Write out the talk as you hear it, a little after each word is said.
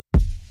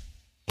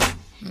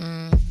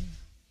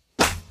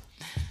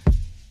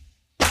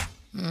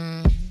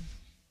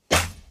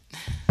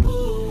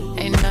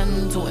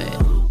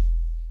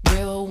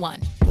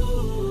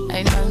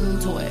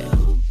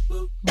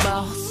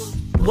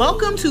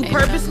Welcome to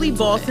Purposely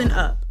Bossing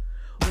Up,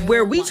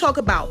 where we talk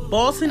about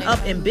bossing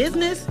up in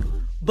business,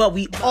 but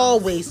we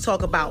always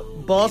talk about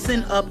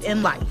bossing up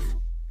in life.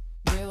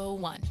 Real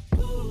one,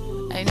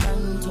 ain't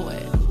nothing to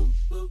it.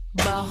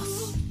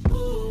 Boss,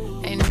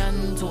 ain't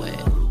nothing to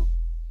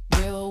it.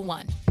 Real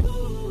one,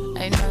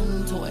 ain't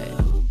nothing to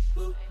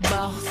it.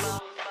 Boss.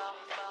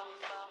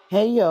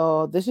 Hey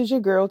y'all, this is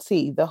your girl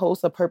T, the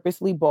host of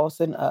Purposely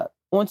Bossing Up.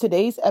 On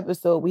today's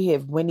episode, we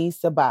have Winnie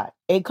Sabat.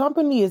 A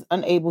company is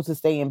unable to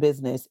stay in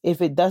business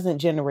if it doesn't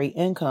generate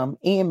income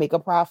and make a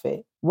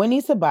profit.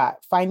 Winnie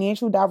Sabat,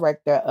 financial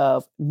director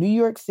of New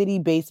York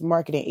City-based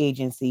marketing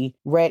agency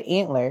Red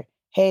Antler,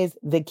 has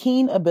the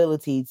keen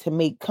ability to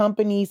make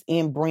companies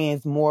and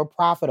brands more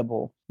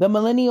profitable. The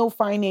millennial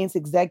finance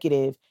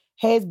executive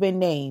has been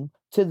named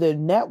to the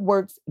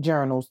Networks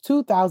Journal's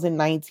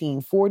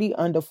 2019 40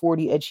 Under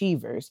 40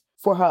 Achievers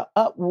for her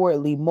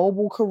upwardly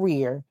mobile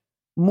career,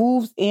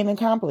 moves, and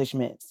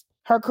accomplishments.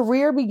 Her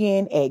career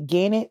began at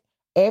Gannett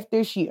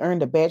after she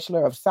earned a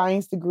Bachelor of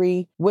Science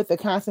degree with a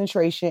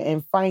concentration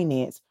in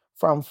finance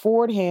from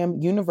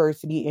Fordham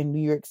University in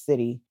New York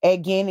City.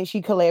 At Gannett,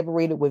 she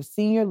collaborated with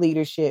senior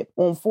leadership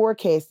on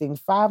forecasting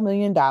 $5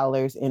 million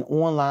in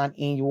online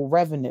annual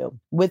revenue.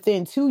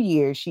 Within 2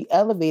 years, she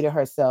elevated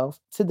herself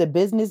to the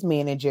business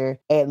manager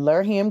at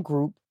Lurham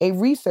Group, a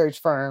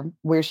research firm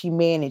where she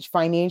managed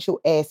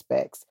financial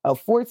aspects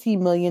of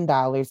 $14 million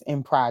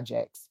in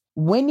projects.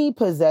 Winnie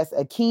possessed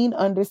a keen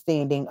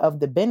understanding of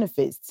the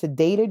benefits to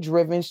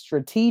data-driven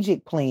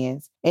strategic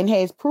plans and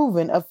has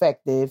proven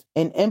effective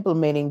in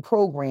implementing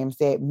programs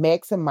that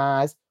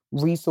maximize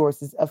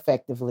resources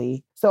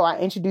effectively. So I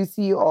introduce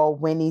to you all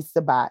Winnie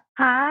Sabat.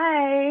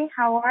 Hi,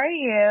 how are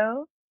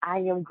you? I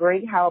am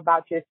great. How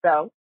about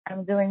yourself?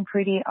 I'm doing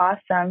pretty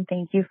awesome.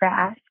 Thank you for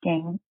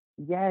asking.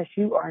 Yes,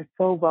 you are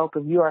so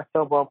welcome. You are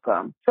so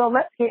welcome. So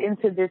let's get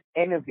into this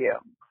interview.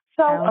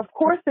 So, of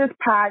course, this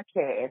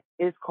podcast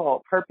is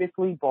called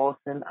Purposely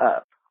Bossing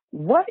Up.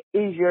 What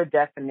is your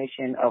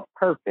definition of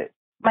purpose?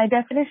 My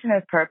definition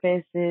of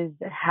purpose is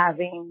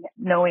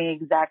knowing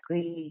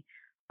exactly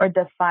or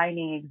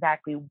defining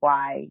exactly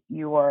why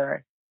you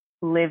are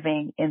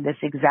living in this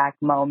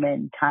exact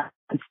moment, time,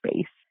 and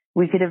space.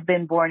 We could have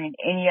been born in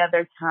any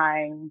other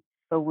time,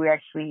 but we're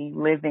actually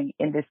living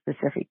in this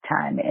specific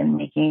time and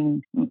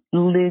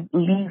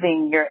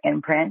leaving your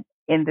imprint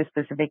in this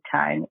specific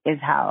time is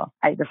how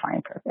I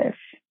define purpose.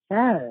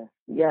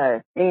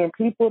 Yes. And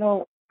people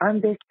don't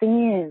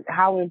understand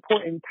how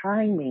important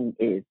timing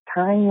is.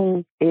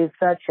 Timing is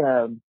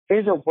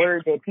there's a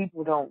word that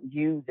people don't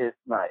use as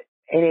much.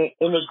 And it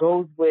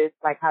goes with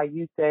like how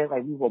you said,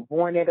 like we were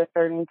born at a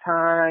certain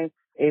time.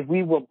 If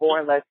we were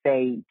born, let's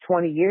say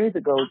 20 years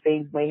ago,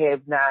 things may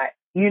have not,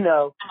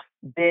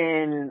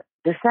 been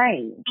the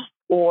same.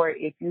 Or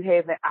if you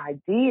have an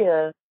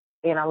idea,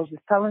 and I was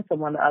just telling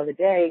someone the other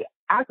day,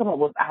 I come up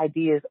with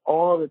ideas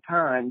all the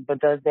time, but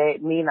does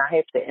that mean I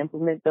have to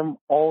implement them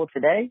all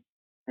today?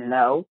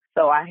 No.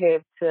 So I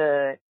have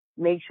to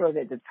make sure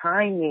that the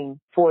timing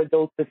for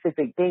those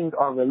specific things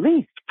are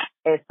released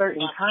at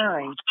certain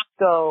times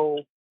so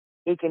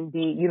it can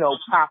be,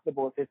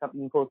 profitable if it's something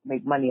you're supposed to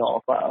make money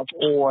off of,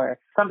 or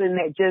something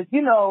that just,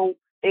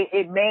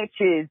 it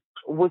matches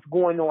what's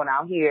going on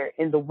out here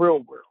in the real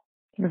world.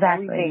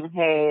 Exactly. Everything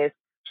has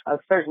a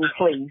certain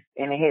place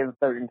and it has a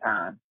certain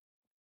time.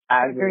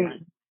 I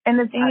agree. And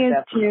the thing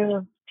is,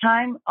 too,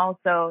 time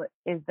also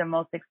is the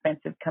most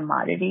expensive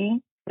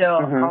commodity. So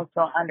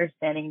also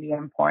understanding the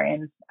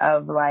importance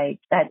of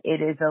that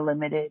it is a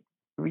limited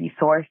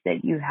resource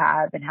that you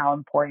have and how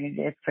important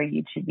it is for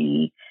you to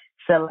be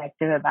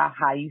selective about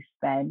how you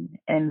spend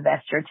and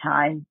invest your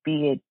time,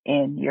 be it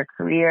in your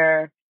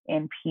career,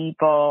 in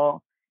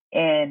people,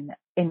 in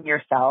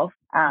yourself.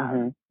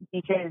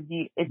 Because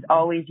it's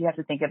always, you have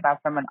to think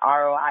about from an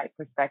ROI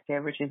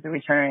perspective, which is the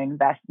return on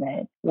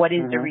investment. What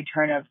is the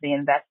return of the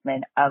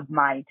investment of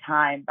my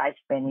time by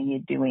spending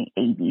it doing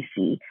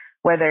ABC?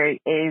 Whether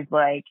it is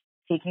like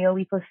taking a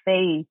leap of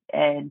faith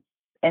and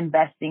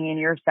investing in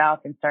yourself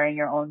and starting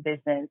your own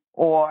business,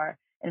 or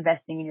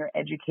investing in your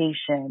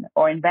education,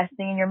 or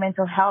investing in your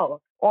mental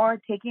health, or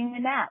taking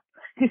a nap.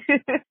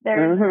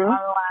 There's an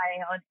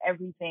ROI on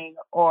everything,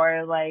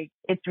 or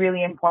it's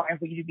really important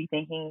for you to be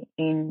thinking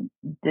in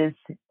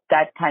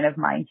that kind of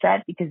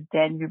mindset, because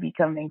then you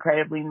become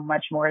incredibly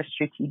much more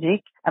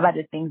strategic about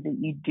the things that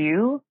you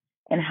do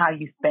and how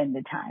you spend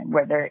the time.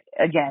 Whether,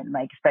 again,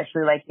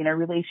 especially in a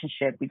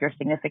relationship with your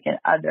significant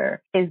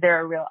other, is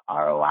there a real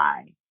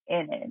ROI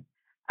in it?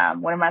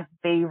 One of my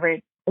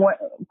favorite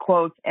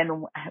quotes,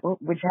 and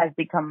which has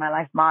become my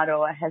life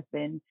motto, has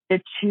been the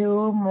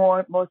two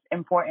most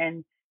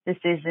important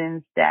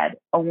decisions that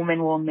a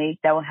woman will make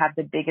that will have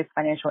the biggest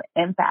financial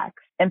impact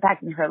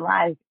in her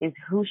life is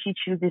who she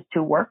chooses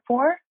to work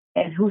for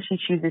and who she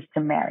chooses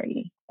to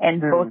marry. And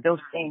both those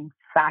things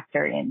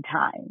factor in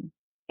time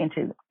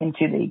into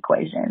the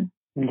equation.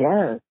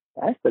 Yes,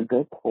 that's a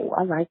good quote.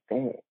 I like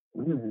that.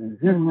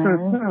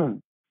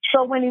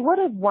 So, Winnie, what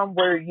is one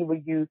word you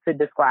would use to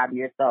describe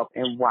yourself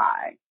and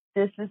why?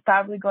 This is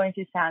probably going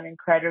to sound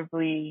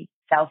incredibly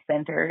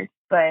self-centered.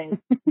 But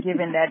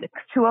given that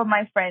two of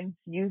my friends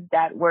used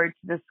that word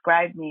to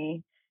describe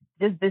me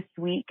just this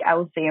week, I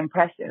would say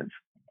impressive.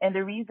 And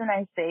the reason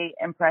I say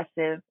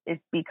impressive is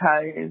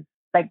because,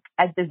 like,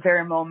 at this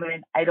very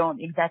moment, I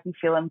don't exactly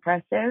feel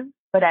impressive,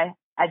 but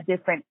at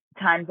different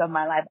times of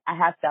my life, I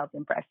have felt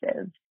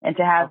impressive. And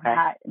to have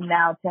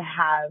now to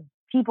have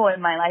people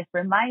in my life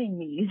reminding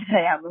me that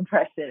I am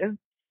impressive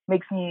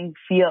makes me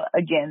feel,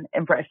 again,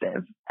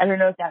 impressive. I don't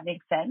know if that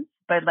makes sense,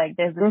 but like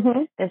there's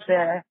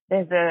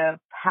a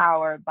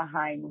power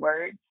behind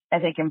words. I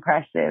think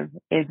impressive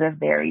is a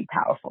very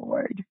powerful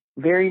word.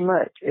 Very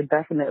much. It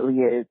definitely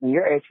is. And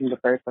you're actually the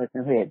first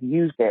person who has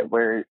used that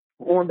word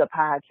on the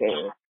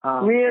podcast.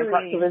 Really?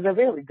 Impressive is a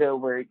really good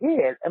word.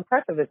 Yeah,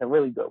 impressive is a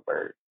really good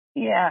word.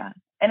 Yeah.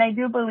 And I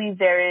do believe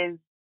there is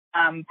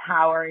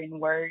power in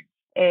words.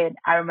 And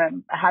I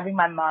remember having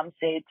my mom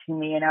say it to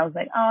me, and I was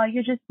like, oh,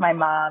 you're just my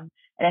mom.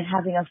 And then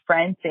having a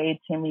friend say it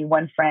to me,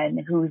 one friend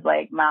who's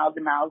like miles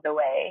and miles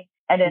away.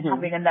 And then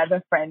having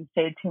another friend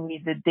say it to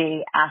me the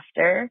day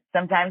after.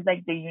 Sometimes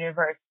like the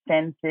universe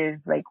senses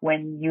like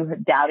when you're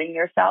doubting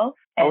yourself.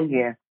 And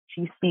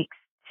she speaks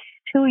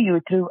to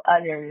you through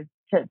others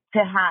to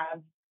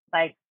have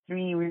like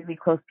 3 really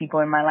close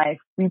people in my life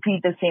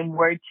repeat the same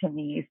word to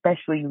me,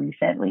 especially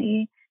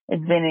recently.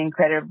 It's been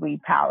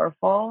incredibly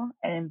powerful,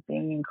 and it's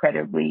been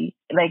incredibly,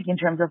 like, in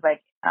terms of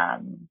like,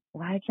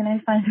 why can I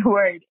find the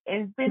word?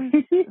 It's been,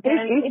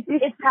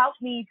 it's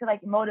helped me to like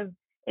it's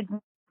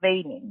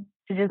motivating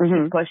to just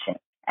keep pushing.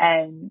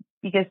 And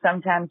because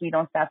sometimes we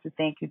don't stop to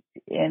think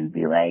and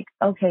be like,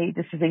 okay,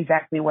 this is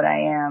exactly what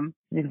I am.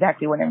 This is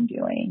exactly what I'm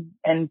doing.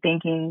 And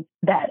thinking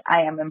that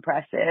I am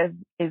impressive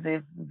is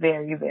a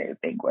very, very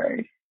big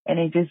word. And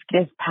it just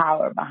gives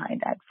power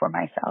behind that for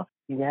myself.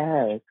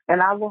 Yes.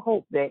 And I will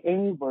hope that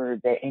any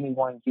word that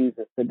anyone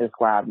uses to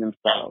describe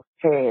themselves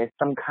has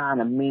some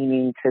kind of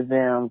meaning to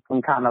them,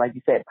 some kind of, like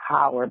you said,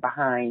 power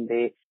behind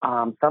it.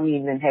 Some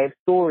even have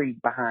stories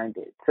behind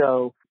it.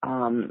 So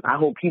I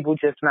hope people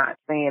just not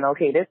saying,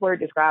 okay, this word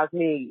describes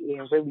me,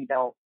 and really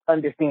don't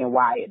understand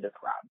why it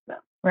describes them.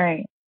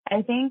 Right.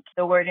 I think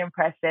the word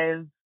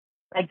impressive,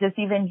 like just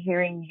even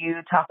hearing you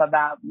talk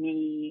about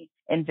me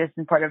and just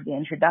in part of the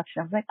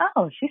introduction, I was like,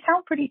 oh, she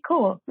sounds pretty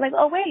cool. Like,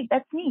 oh, wait,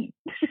 that's me.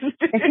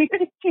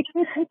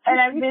 And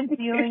I've been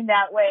feeling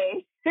that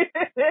way.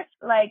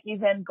 Like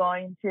even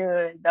going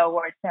to the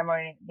award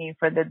ceremony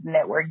for the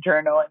Network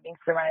Journal and being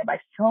surrounded by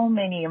so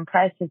many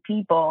impressive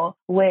people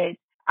with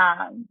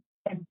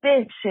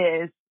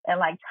ambitious and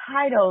like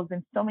titles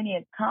and so many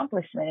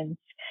accomplishments.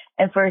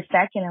 And for a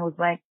second, I was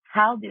like,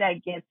 how did I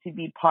get to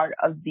be part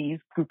of these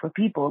group of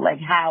people? Like,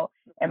 how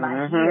am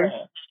I here?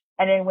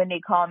 And then when they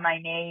called my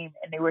name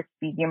and they were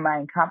speaking my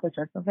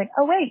accomplishments, I was like,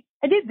 oh, wait,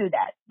 I did do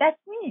that. That's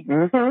me.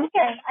 Okay,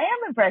 I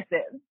am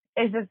impressive.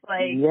 It's just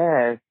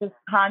like just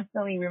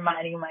constantly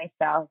reminding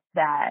myself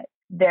that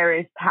there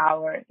is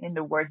power in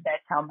the words that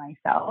I tell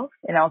myself.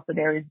 And also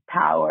there is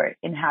power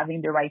in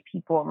having the right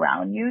people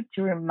around you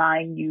to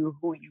remind you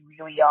who you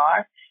really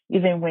are,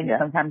 even when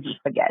sometimes you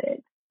forget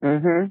it.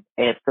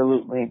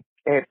 Absolutely.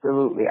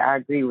 Absolutely. I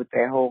agree with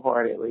that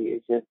wholeheartedly.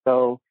 It's just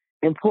so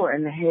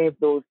important to have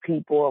those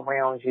people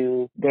around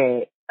you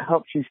that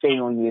helps you stay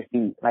on your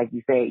feet. Like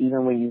you said,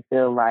 even when you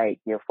feel like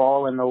you're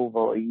falling over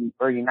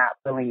or you're not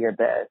feeling your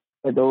best.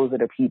 But those are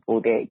the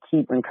people that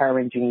keep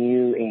encouraging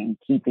you and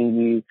keeping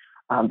you,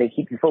 they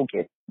keep you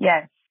focused.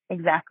 Yes,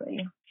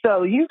 exactly.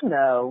 So,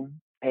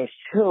 as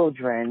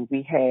children,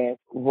 we have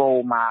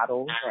role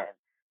models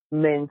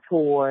and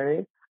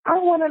mentors. I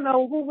want to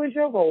know, who was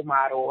your role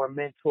model or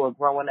mentor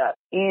growing up?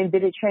 And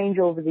did it change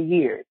over the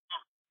years?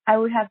 I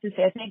would have to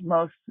say, I think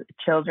most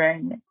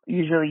children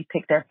usually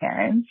pick their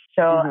parents.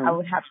 So I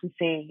would have to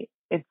say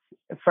it's,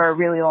 for a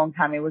really long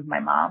time, it was my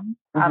mom.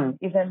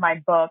 Even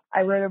my book,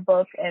 I wrote a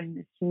book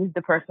and she's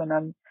the person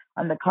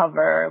on the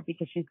cover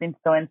because she's been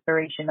so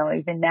inspirational.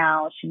 Even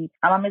now,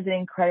 my mom is an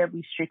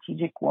incredibly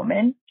strategic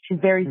woman. She's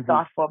very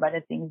thoughtful about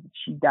the things that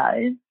she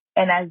does.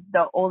 And as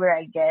the older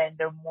I get,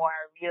 the more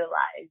I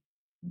realize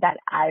that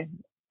I've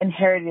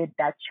inherited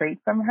that trait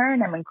from her,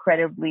 and I'm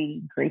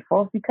incredibly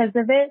grateful because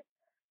of it.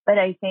 But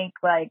I think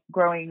like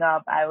growing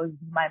up, I was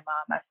my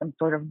mom as some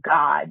sort of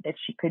God that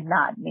she could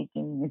not make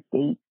any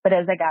mistakes. But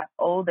as I got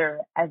older,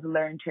 I've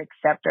learned to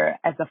accept her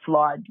as a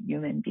flawed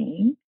human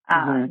being,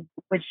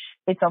 which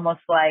it's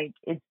almost like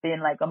it's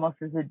been like almost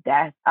as a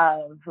death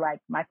of like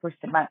my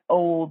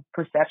old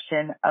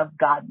perception of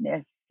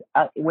godness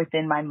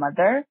within my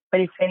mother.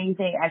 But if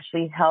anything,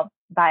 actually helped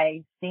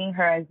by seeing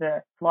her as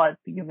a flawed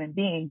human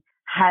being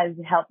has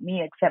helped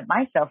me accept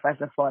myself as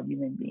a flawed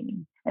human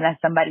being. And as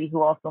somebody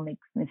who also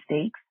makes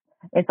mistakes,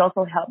 it's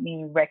also helped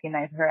me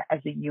recognize her as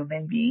a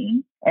human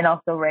being and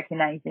also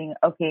recognizing,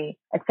 okay,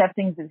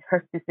 accepting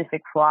her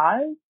specific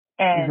flaws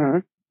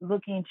and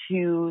looking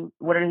to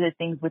what are the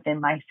things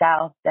within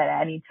myself that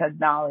I need to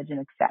acknowledge and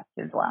accept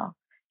as well.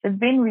 So it's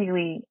been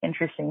really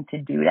interesting to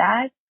do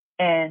that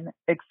and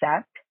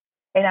accept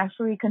and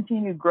actually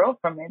continue to grow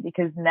from it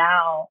because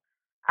now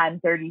I'm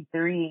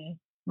 33.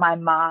 my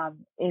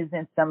mom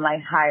isn't some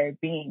like higher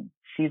being.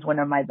 She's one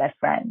of my best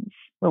friends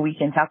where we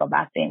can talk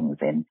about things.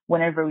 And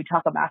whenever we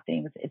talk about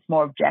things, it's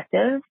more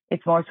objective.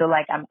 It's more so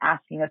like I'm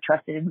asking a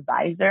trusted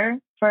advisor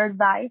for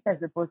advice as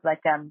opposed to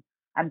like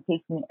I'm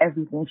taking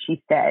everything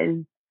she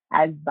says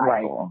as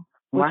Bible.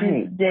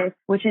 Right.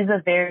 Which is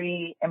a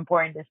very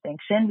important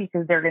distinction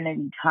because there are going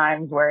to be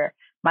times where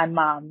my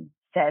mom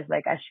says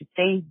like I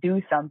should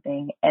do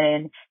something,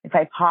 and if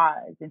I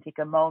pause and take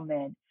a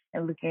moment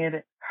and looking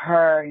at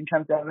her in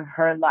terms of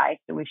her life,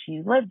 the way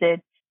she's lived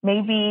it,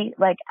 maybe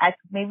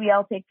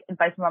I'll take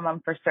advice from my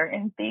mom for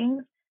certain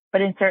things, but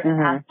in certain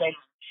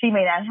aspects she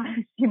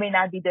may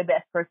not be the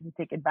best person to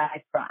take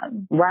advice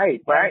from.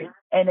 Right.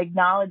 And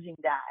acknowledging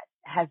that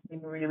has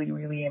been really,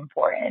 really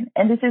important.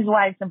 And this is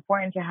why it's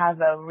important to have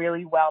a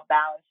really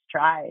well-balanced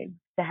tribe,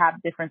 to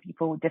have different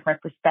people with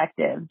different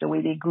perspectives, the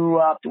way they grew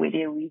up, the way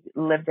they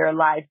lived their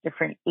lives,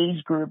 different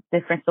age groups,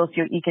 different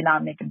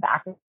socioeconomic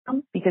backgrounds,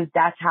 because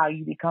that's how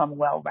you become a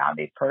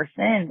well-rounded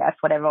person. And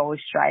that's what I've always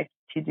strived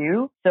to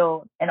do.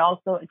 So, and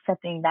also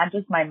accepting not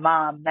just my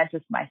mom, not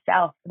just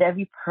myself, but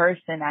every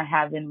person I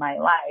have in my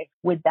life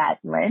with that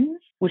lens,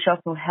 which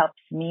also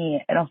helps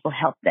me and also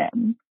help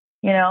them,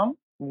 you know?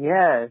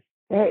 Yes.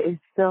 That is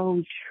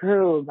so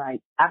true.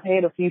 Like, I've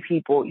had a few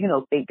people,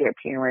 think their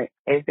parent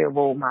as their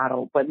role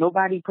model, but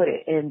nobody put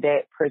it in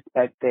that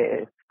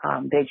perspective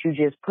that you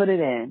just put it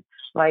in.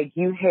 Like,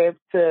 you have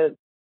to,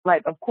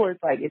 like, of course,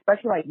 like,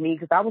 especially like me,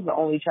 because I was the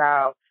only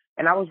child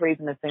and I was raised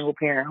in a single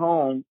parent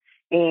home.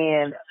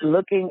 And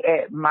looking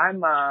at my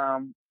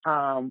mom,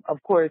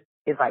 of course,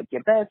 is like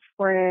your best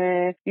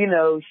friend.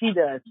 She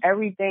does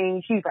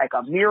everything. She's like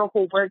a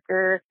miracle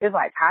worker. It's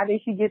like, how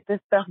did she get this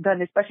stuff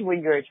done? Especially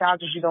when you're a child,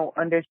 because you don't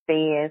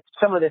understand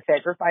some of the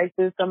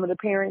sacrifices some of the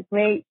parents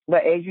make.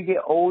 But as you get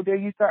older,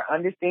 you start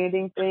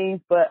understanding things,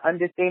 but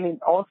understanding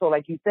also,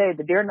 like you said,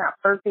 that they're not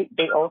perfect.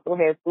 They also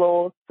have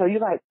flaws. So you're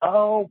like,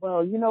 oh,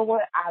 well, you know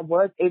what? I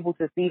was able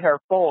to see her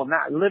fall,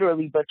 not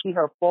literally, but see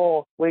her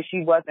fall where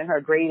she wasn't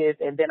her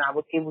greatest. And then I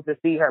was able to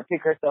see her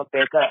pick herself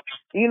back up.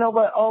 You know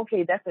what?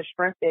 Okay, that's a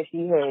strength that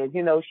she has.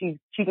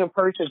 She can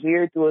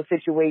persevere through a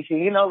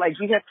situation. Like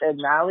you have to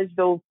acknowledge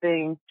those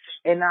things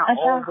and not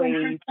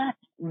always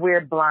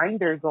wear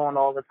blinders on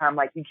all the time.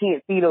 Like you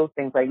can't see those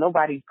things. Like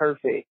nobody's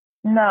perfect.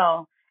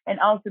 No. And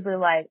also be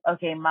like,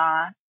 okay,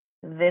 Ma,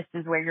 this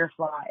is where your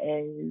flaw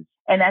is.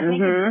 And I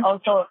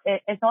think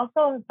it's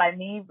also by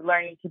me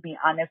learning to be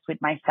honest with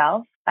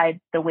myself, by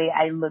the way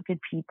I look at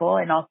people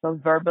and also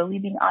verbally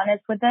being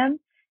honest with them.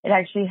 It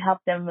actually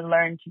helped them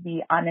learn to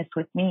be honest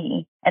with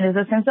me. And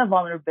there's a sense of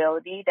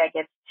vulnerability that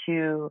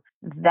you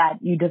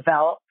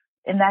develop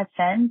in that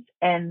sense.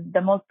 And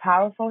the most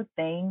powerful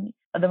thing,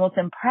 or the most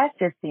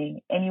impressive thing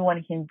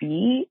anyone can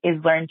be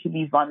is learn to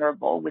be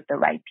vulnerable with the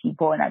right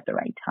people and at the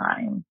right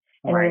time.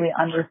 And really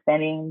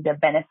understanding the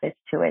benefits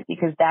to it,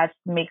 because that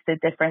makes the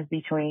difference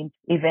between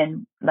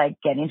even like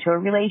getting into a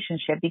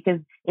relationship, because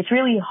it's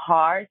really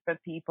hard for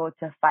people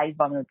to fight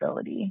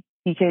vulnerability.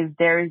 Because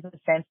there is a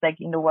sense, like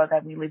in the world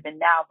that we live in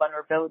now,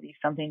 vulnerability is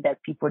something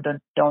that people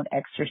don't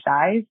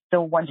exercise.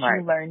 So once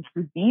you learn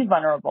to be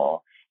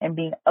vulnerable and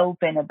being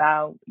open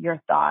about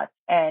your thoughts,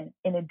 and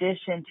in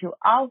addition to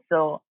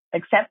also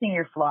accepting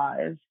your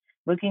flaws,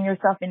 looking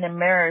yourself in the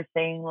mirror,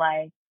 saying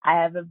like,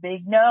 I have a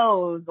big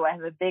nose, or I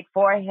have a big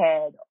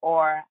forehead,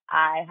 or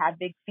I have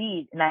big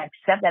feet, and I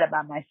accept that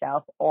about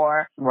myself,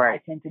 or I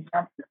tend to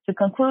jump to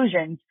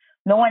conclusions.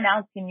 No one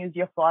else can use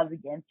your flaws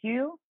against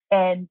you.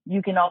 And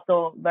you can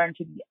also learn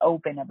to be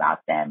open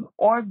about them,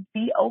 or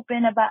be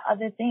open about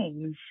other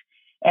things.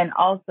 And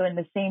also in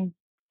the same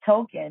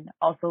token,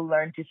 also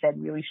learn to set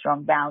really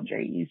strong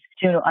boundaries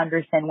to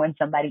understand when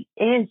somebody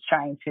is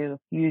trying to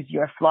use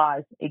your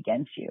flaws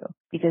against you,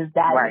 because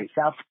that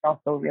itself is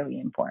also really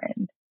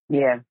important.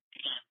 Yeah.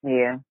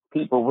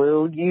 People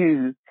will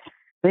use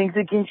things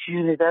against you,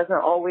 and it doesn't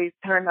always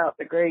turn out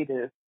the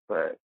greatest.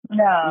 But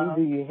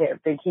you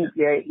have to keep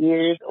your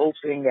ears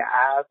open, your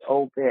eyes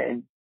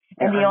open,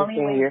 and the only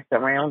way your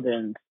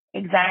surroundings.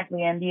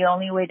 Exactly. And the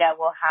only way that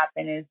will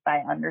happen is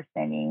by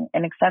understanding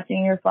and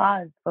accepting your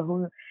flaws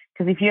because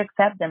if you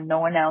accept them, no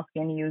one else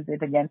can use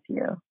it against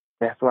you.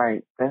 That's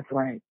right.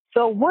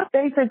 So what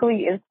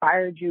basically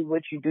inspired you,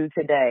 what you do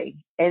today?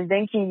 And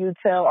then can you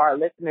tell our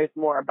listeners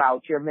more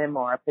about your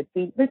memoir,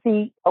 Petite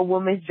Petite, A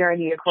Woman's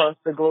Journey Across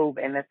the Globe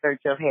in the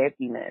Search of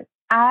Happiness?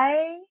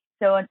 I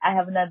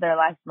have another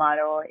life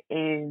motto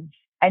is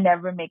I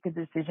never make a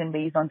decision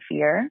based on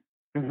fear,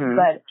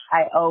 but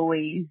I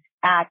always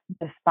act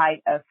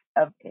despite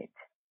of it.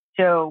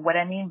 So what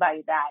I mean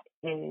by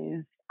that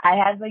is I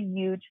have a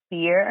huge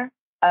fear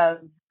of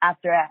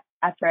after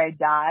I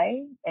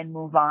die and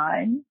move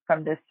on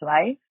from this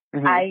life,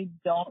 I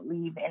don't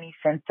leave any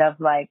sense of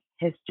like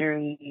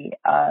history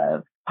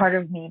of part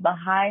of me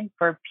behind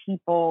for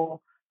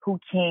people who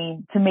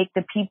came to make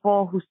the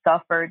people who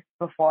suffered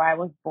before I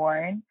was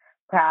born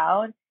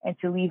proud, and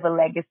to leave a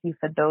legacy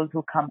for those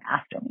who come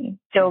after me.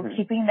 So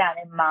keeping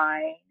that in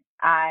mind,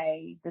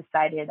 I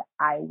decided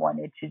I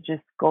wanted to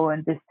just go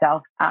on this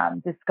self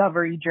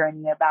discovery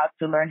journey about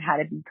to learn how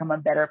to become a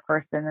better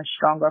person, a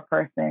stronger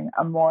person,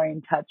 a more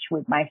in touch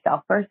with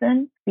myself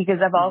person. Because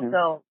I've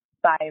also,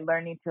 by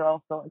learning to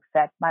also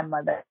accept my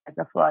mother as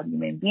a flawed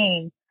human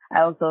being,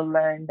 I also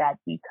learned that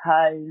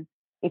because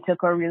it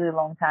took her a really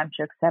long time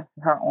to accept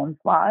her own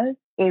flaws,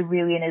 it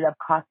really ended up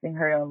costing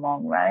her in the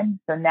long run.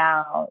 So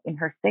now in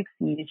her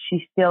 60s,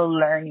 she's still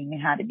learning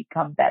how to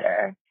become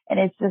better. And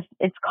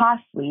it's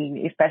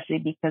costly, especially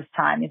because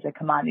time is a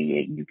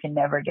commodity that you can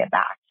never get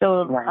back.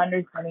 So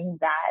understanding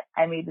that,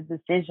 I made the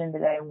decision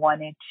that I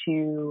wanted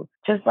to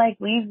just like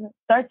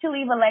start to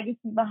leave a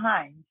legacy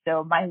behind.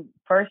 So my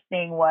first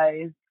thing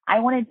was I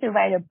wanted to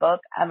write a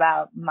book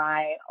about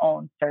my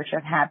own search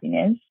of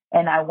happiness,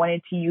 and I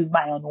wanted to use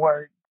my own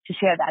words to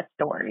share that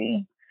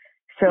story.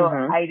 So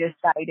I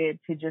decided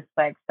to just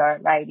like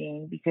start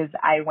writing because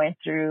I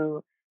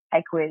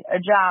quit a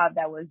job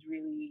that was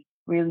really,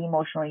 really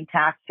emotionally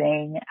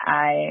taxing.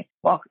 I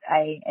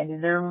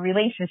ended a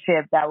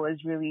relationship that was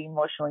really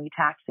emotionally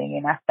taxing,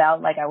 and I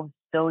felt like I was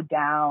so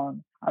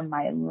down on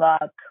my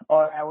luck,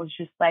 or I was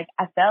just like,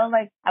 I felt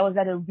like I was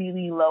at a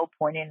really low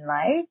point in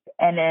life.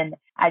 And then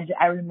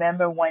I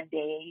remember one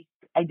day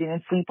I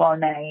didn't sleep all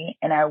night,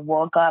 and I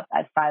woke up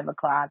at 5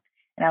 o'clock,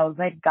 and I was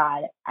like,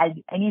 God, I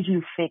need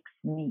you to fix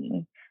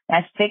me.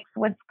 Not fix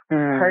what's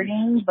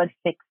hurting, but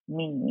fix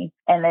me.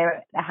 And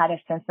I had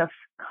a sense of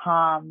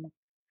calm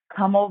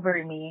come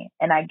over me,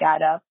 and I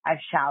got up, I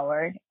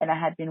showered, and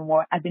I've been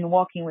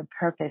walking with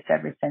purpose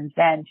ever since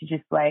then, to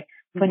just like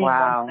putting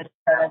one foot in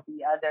front of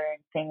the other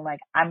and saying like,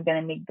 I'm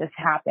going to make this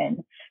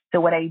happen.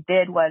 So what I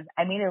did was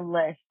I made a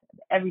list of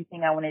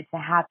everything I wanted to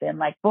happen,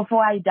 like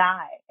before I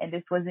die. And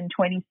this was in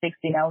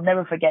 2016. I'll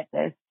never forget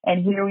this.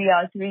 And here we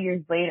are 3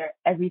 years later,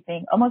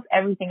 almost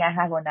everything I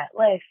have on that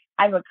list,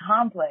 I've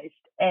accomplished.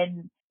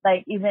 And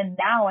like, even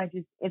now,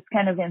 it's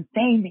kind of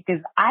insane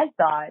because I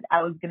thought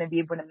I was going to be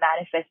able to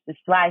manifest this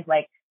life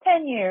like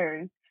 10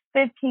 years,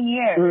 15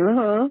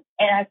 years.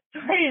 And I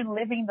started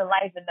living the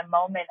life in the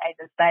moment I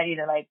decided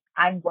that like,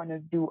 I'm going to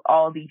do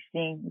all these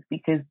things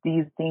because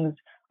these things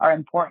are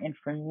important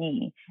for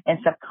me. And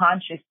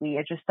subconsciously,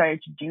 I just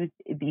started to do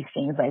these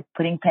things like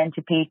putting pen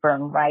to paper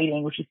and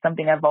writing, which is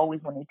something I've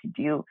always wanted to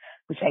do,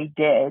 which I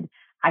did.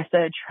 I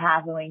started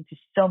traveling to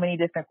so many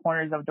different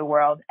corners of the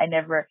world. I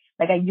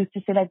used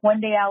to say like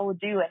one day I will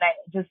do, and I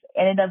just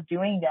ended up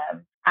doing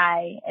them.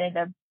 I ended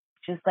up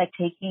just like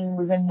taking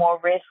even more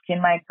risk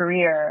in my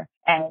career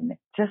and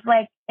just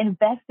like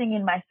investing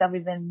in myself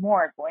even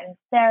more, going to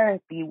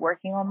therapy,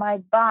 working on my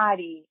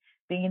body,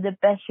 being in the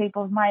best shape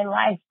of my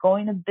life,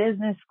 going to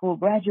business school,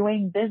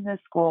 graduating business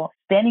school,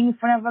 standing in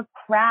front of a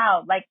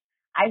crowd. Like,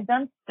 I've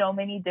done so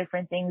many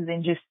different things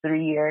in just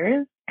 3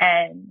 years.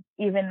 And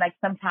even like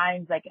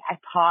sometimes like I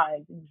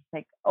pause and just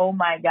like, oh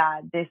my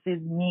God, this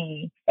is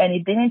me. And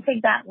it didn't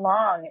take that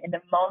long. In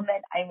the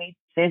moment I made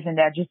the decision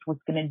that I just was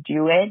going to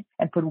do it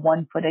and put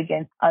one foot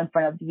in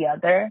front of the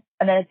other.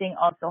 Another thing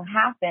also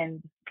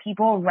happened.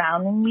 People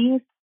around me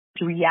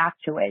to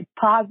react to it,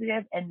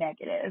 positive and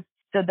negative.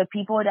 So the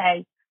people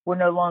that were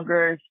no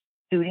longer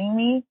suiting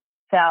me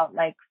fell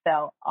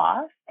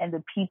off, and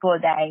the people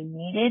that I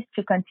needed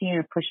to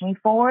continue to push me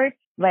forward,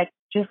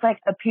 just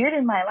appeared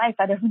in my life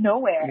out of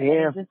nowhere.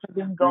 Yeah. And it's just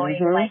been going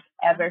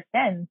ever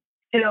since.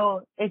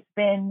 So it's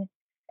been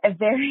a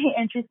very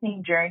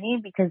interesting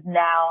journey because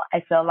now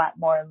I feel a lot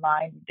more in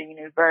line with the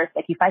universe.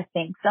 Like if I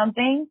think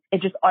something,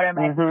 it just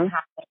automatically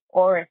happens.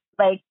 Or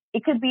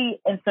it could be,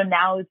 and so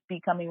now it's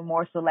becoming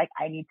more so like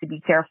I need to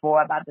be careful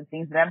about the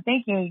things that I'm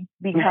thinking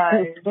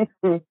because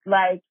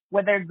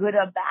whether good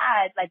or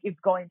bad, it's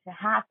going to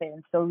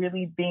happen. So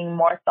really being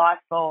more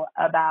thoughtful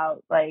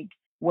about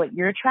what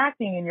you're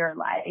attracting in your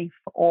life,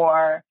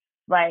 or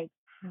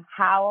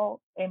how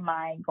am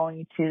I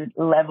going to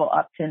level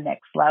up to the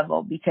next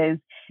level? Because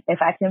if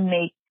I can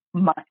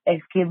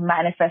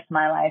manifest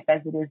my life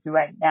as it is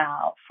right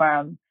now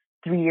from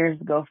 3 years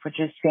ago for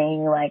just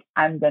saying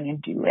I'm going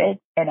to do it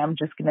and I'm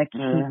just going to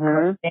keep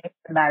pushing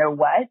no matter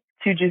what,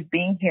 to just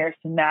being here.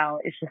 So now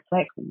it's just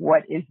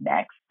what is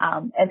next?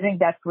 I think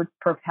that's what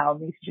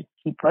propelled me to just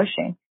keep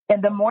pushing.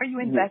 And the more you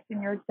invest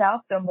in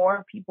yourself, the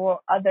more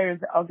others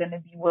are going to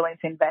be willing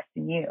to invest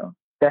in you.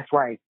 That's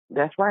right.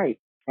 That's right.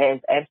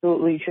 That's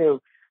absolutely true.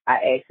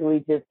 I actually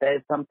just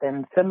said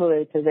something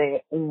similar to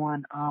that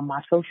on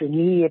my social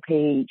media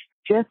page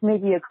just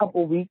maybe a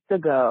couple weeks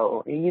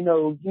ago.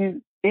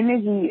 And,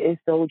 energy is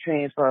so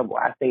transferable.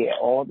 I say it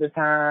all the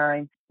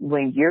time.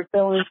 When you're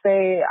feeling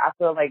sad, I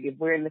feel like if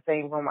we're in the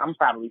same room, I'm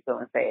probably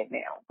feeling sad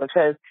now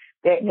because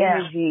that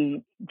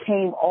energy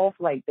came off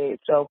like that.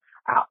 So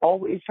I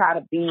always try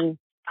to be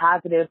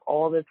positive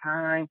all the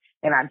time.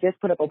 And I just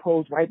put up a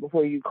post right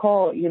before you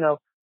called,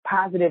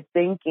 positive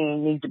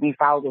thinking needs to be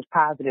followed with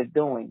positive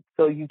doing.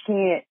 So you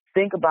can't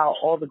think about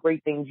all the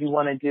great things you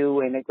want to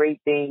do and the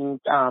great things,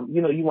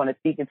 you want to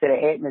speak into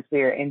the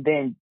atmosphere and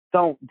then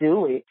don't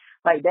do it.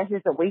 That's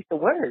just a waste of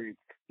words,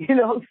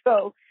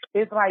 So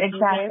it's exactly.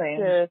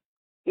 You have to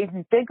if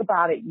you think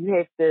about it, you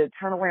have to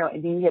turn around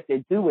and then you have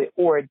to do it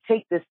or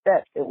take the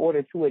steps in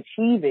order to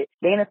achieve it.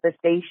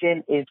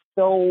 Manifestation is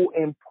so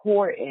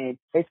important,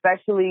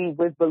 especially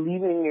with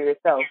believing in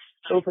yourself.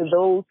 So for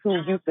those who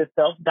used to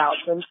self-doubt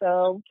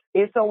themselves,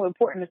 it's so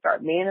important to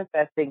start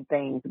manifesting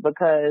things,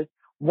 because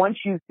once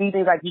you see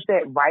things, like you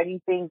said, writing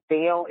things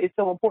down, it's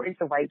so important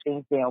to write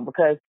things down,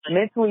 because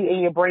mentally in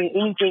your brain,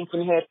 anything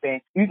can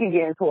happen. You can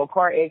get into a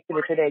car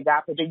accident today,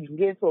 God forbid, you can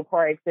get into a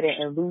car accident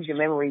and lose your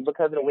memory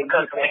because of the way you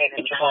hit your head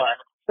in the car.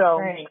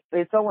 So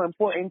It's so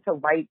important to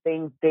write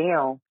things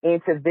down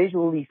and to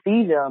visually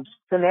see them,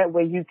 so that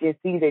way you can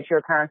see that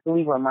you're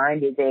constantly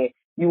reminded that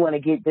you want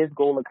to get this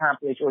goal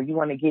accomplished or you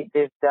want to get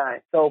this done.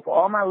 So for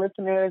all my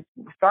listeners,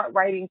 start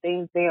writing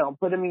things down.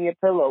 Put them in your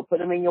pillow. Put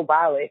them in your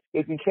wallet.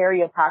 If you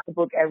carry a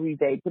pocketbook every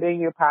day, put it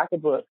in your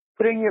pocketbook.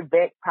 Put it in your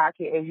back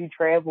pocket as you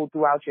travel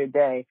throughout your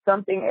day.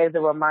 Something as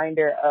a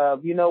reminder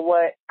of, you know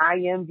what,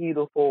 I am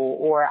beautiful,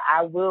 or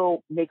I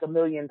will make $1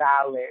 million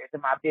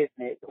in my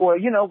business, or,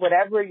 you know,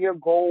 whatever your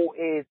goal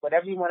is,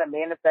 whatever you want to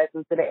manifest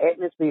into the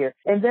atmosphere.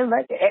 And then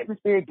let the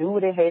atmosphere do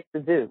what it has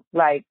to do.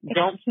 Like,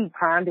 don't keep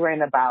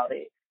pondering about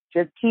it.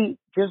 Just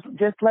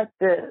let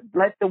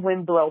the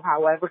wind blow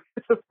however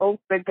it's supposed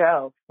to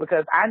go.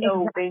 Because I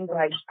know things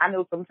like, I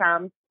know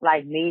sometimes,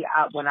 like me,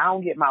 when I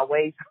don't get my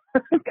way,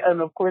 and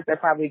of course that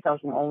probably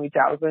comes from only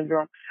child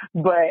syndrome,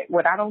 but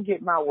when I don't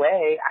get my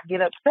way, I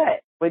get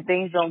upset when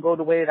things don't go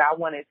the way that I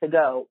want it to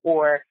go.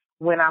 Or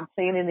when I'm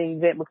planning an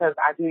event, because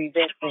I do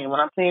event planning, when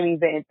I'm planning an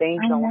event and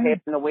things don't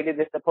happen the way that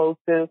it's supposed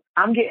to,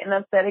 I'm getting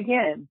upset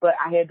again. But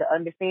I had to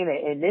understand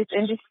that in this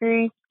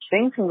industry,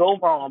 things can go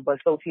wrong. But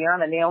so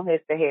Tiana now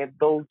has to have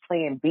those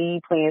plan B,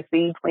 plan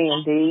C,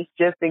 plan D,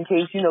 just in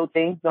case, you know,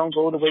 things don't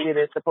go the way that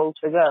it's supposed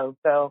to go.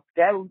 So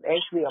that was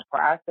actually a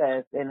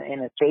process and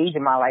a stage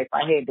in my life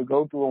I had to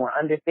go through and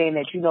understand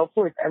that, you know, of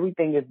course,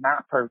 everything is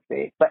not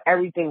perfect, but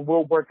everything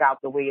will work out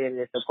the way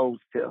that it's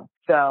supposed to.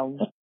 So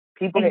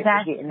people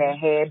have to get in that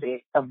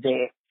habit of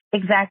that.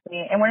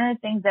 Exactly. And one of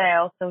the things that I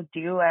also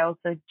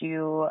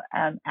do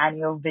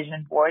annual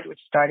vision board, which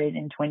started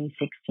in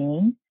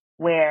 2016,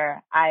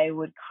 where I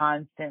would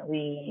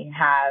constantly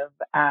have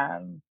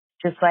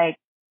just like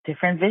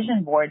different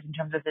vision boards in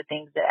terms of the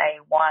things that I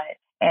want.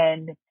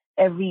 And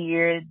every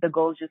year the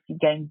goals just keep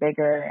getting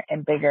bigger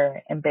and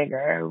bigger and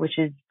bigger, which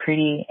is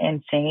pretty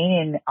insane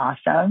and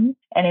awesome.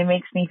 And it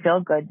makes me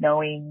feel good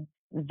knowing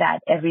that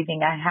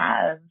everything I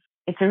have,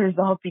 it's a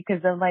result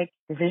because of like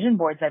the vision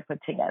boards I put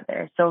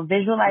together. So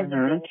visualizing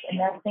things, and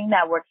the thing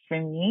that works for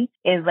me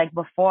is like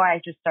before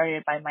I just started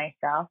it by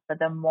myself, but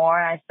the more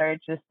I started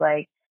just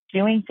like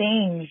doing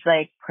things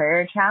like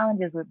prayer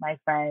challenges with my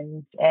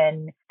friends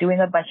and doing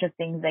a bunch of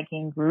things like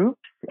in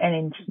groups and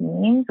in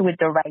teams with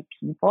the right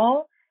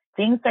people,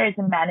 things started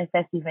to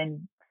manifest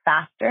even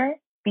faster,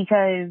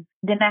 because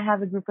then I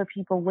have a group of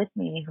people with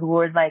me who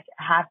are like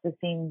have the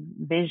same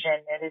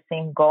vision and the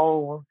same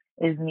goals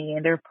as me,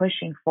 and they're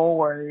pushing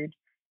forward,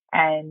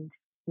 and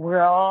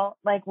we're all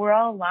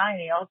aligned.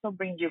 It also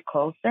brings you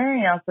closer,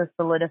 and it also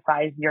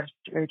solidifies your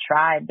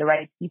tribe, the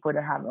right people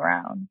to have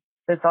around.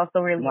 So it's also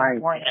really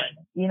important,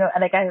 you know,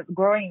 like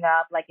growing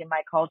up, like in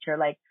my culture,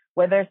 like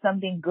whether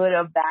something good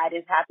or bad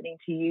is happening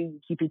to you, you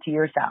keep it to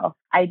yourself.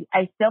 I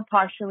still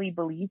partially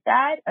believe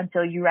that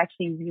until you're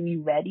actually really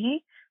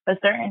ready. But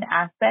certain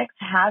aspects,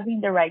 having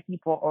the right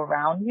people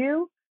around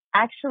you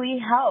actually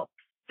helps.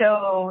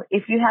 So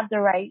if you have the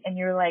right and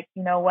you're like,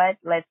 you know what,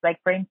 let's like,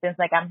 for instance,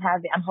 like I'm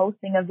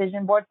hosting a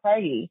vision board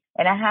party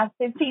and I have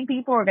 15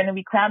 people who are going to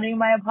be crowding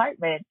my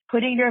apartment,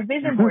 putting their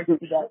vision boards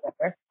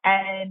together.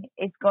 And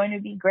it's going to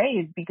be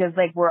great because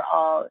like we're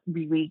all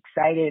really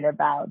excited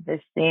about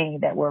this thing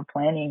that we're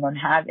planning on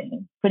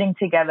putting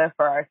together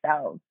for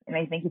ourselves. And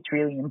I think it's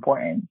really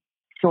important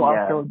to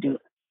also do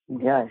it.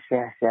 Yes.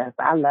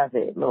 I love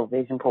it. Little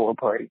vision board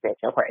parties at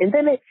your party. And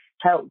then it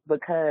helps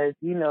because,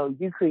 you know,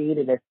 you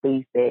created a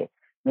space that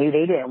maybe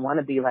they didn't want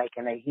to be like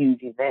in a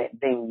huge event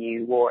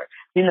venue or,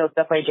 you know,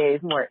 stuff like that.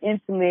 It's more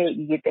intimate.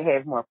 You get to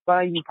have more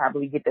fun. You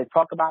probably get to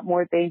talk about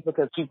more things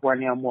because people are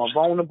now more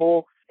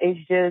vulnerable. It's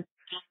just,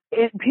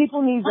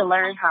 people need to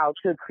learn how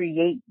to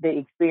create the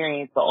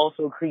experience, but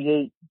also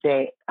create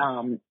that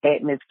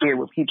atmosphere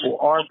where people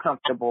are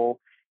comfortable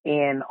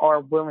and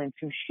are willing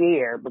to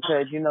share,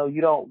 because, you know,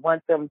 you don't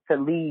want them to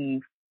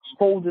leave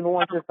holding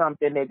on to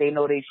something that they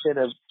know they should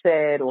have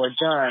said or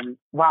done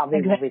while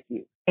they were with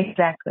you.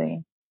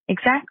 Exactly.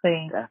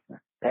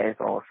 That is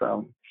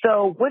awesome.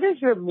 So what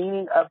is your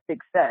meaning of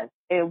success,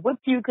 and what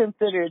do you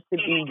consider to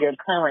be your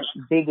current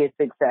biggest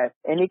success?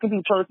 And it can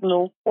be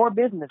personal or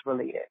business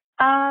related.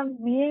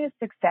 Meaning of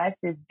success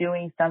is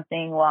doing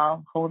something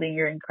while holding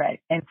your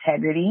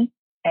integrity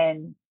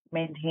and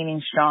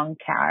maintaining strong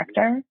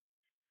character.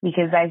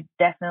 Because I've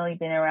definitely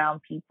been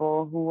around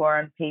people who are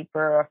on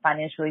paper or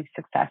financially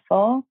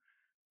successful,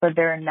 but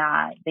they're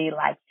not. They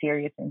lack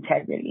serious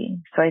integrity.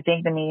 So I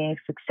think the meaning of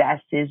success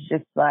is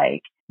just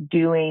like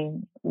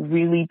doing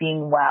really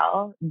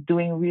well,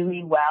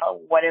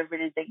 whatever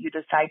it is that you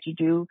decide to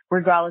do,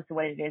 regardless of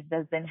what it is.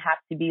 Doesn't have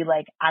to be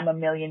like I'm a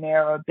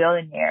millionaire or a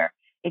billionaire.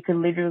 it could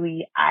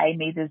literally, I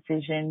made the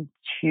decision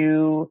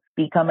to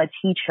become a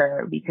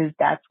teacher because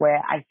that's where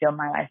I feel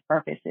my life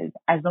purpose is.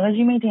 As long as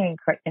you maintain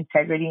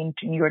integrity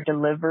in your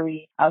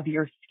delivery of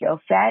your skill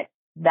set,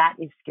 that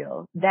is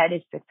skill. That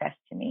is success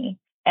to me.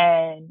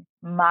 And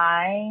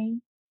my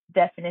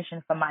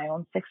definition for my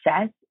own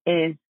success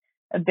is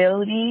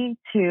ability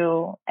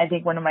to, I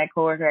think one of my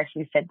coworkers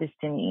actually said this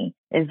to me,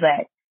 is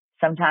that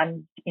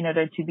sometimes in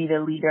order to be the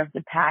leader of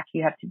the pack,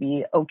 you have to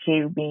be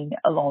okay with being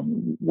a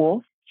lone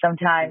wolf.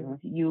 Sometimes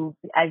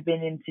I've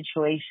been in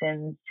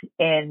situations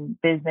in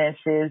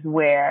businesses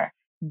where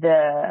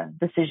the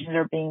decisions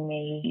are being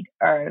made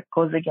or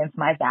goes against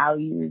my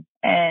values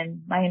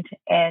and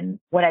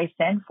what I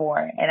stand for.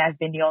 And I've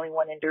been the only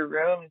one in the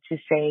room to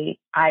say,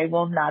 I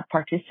will not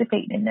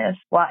participate in this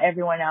while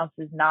everyone else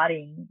is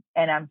nodding.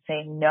 And I'm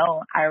saying,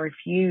 no, I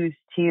refuse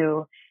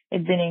to.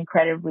 It's been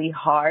incredibly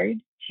hard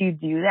to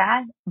do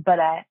that. But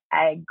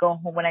I go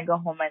home, when I go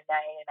home at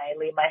night and I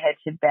lay my head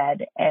to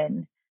bed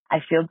and I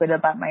feel good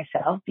about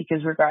myself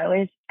because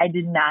regardless, I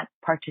did not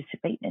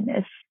participate in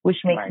this, which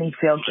makes me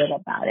feel good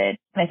about it.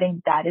 And I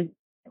think that is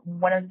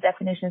one of the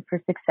definitions for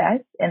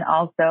success, and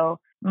also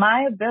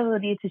my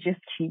ability to just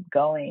keep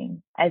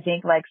going. I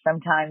think like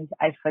sometimes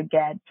I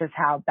forget just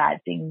how bad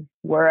things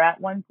were at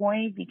one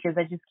point because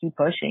I just keep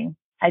pushing.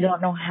 I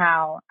don't know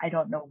how, I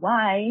don't know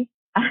why,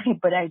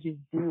 but I just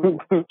do.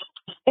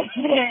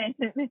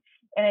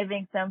 And I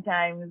think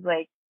sometimes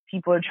like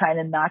people are trying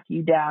to knock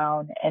you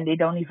down and they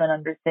don't even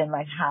understand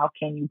like how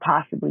can you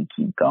possibly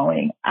keep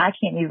going. I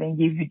can't even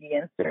give you the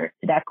answer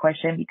to that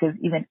question because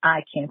even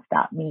I can't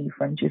stop me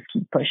from just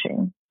keep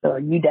pushing. So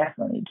you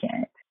definitely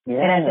can't.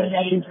 Yeah, and I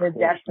think that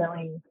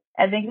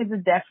is a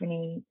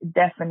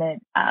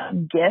definite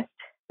gift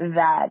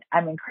that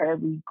I'm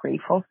incredibly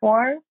grateful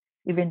for,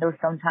 even though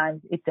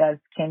sometimes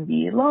can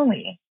be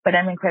lonely, but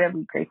I'm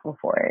incredibly grateful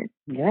for it.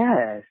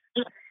 Yes.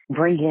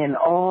 Bring in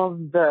all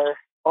the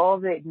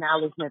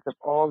acknowledgments of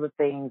all the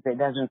things that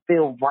doesn't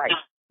feel right.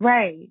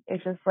 Right.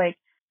 It's just like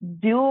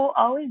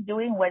always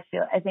doing what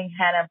feels. I think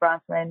Hannah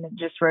Bronfman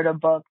just wrote a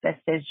book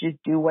that says just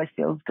do what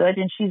feels good,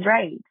 and she's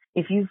right.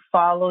 If you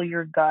follow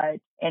your gut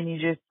and you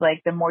just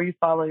like, the more you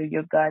follow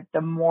your gut, the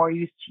more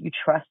you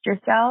trust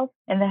yourself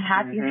and the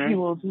happier you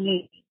will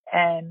be.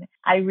 And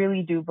I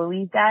really do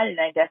believe that, and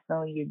I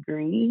definitely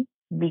agree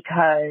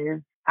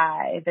because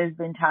there's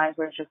been times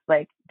where it's just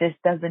like, this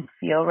doesn't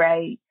feel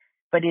right.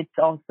 But it's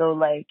also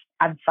like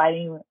I'm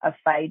fighting a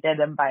fight that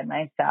I'm by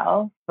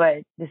myself,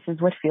 but this is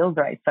what feels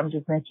right. So I'm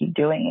just going to keep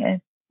doing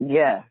it.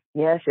 Yeah.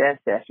 Yes.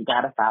 You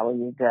got to follow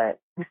your gut.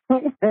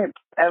 The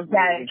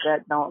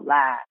gut don't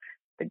lie.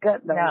 The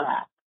gut don't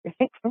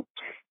lie.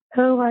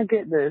 Oh my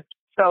goodness.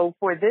 So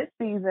for this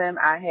season,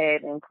 I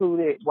had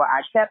included,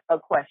 I kept a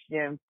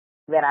question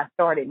that I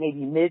started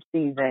maybe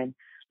mid-season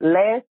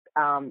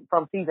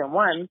from season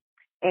 1.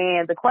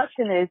 And the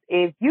question is,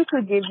 if you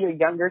could give your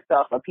younger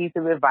self a piece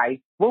of advice,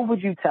 what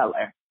would you tell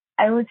her?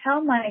 I would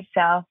tell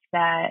myself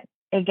that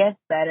it gets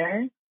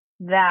better,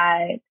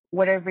 that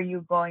whatever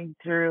you're going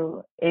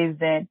through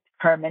isn't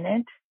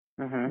permanent,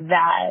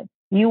 that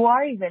you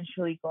are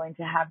eventually going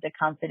to have the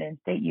confidence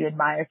that you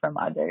admire from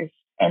others.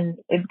 And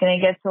it's going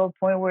to get to a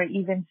point where it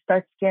even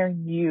starts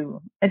scaring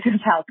you. It's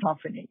just how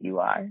confident you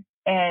are.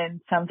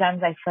 And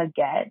sometimes I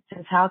forget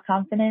just how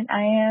confident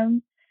I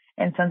am.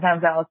 And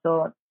sometimes I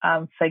also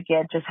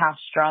forget just how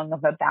strong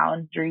of a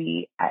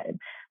boundary,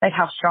 like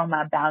how strong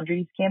my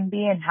boundaries can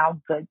be and how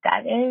good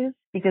that is.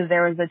 Because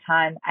there was a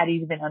time I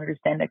didn't even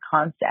understand the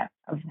concept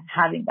of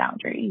having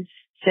boundaries.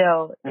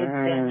 So it's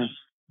been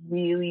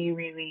really,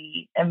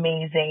 really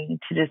amazing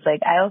to just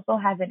like, I also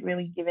haven't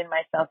really given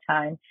myself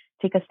time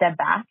to take a step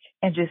back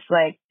and just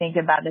like think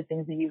about the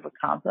things that you've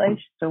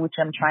accomplished. So which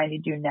I'm trying to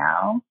do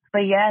now.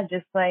 But yeah,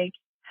 just like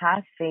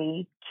have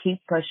faith,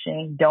 keep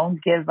pushing, don't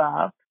give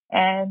up.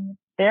 And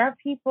there are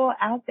people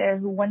out there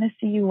who want to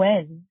see you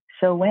win.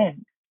 So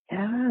win.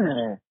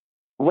 Yeah.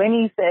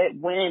 Winnie said,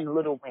 win,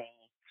 little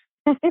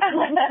Winnie.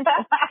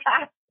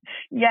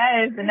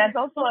 Yes. And that's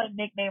also a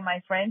nickname my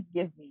friends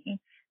give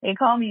me. They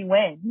call me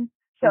Win.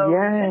 So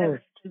yes.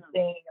 It's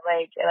interesting.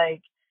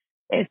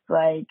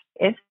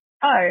 It's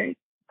hard,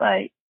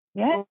 but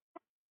yeah,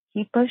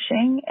 keep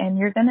pushing and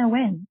you're going to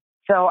win.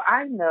 So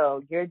I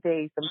know your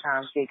days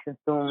sometimes get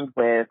consumed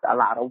with a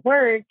lot of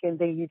work and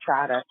then you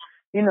try to,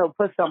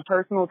 put some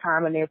personal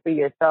time in there for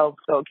yourself.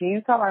 So can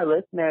you tell our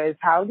listeners,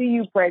 how do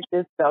you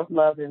practice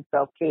self-love and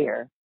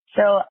self-care?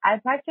 So I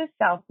practice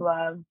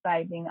self-love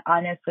by being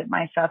honest with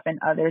myself and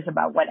others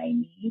about what I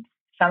need.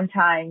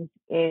 Sometimes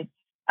it's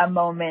a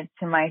moment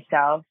to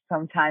myself.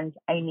 Sometimes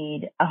I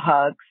need a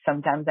hug.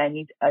 Sometimes I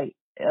need a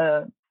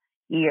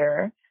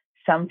ear.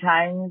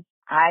 Sometimes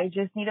I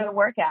just need a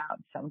workout.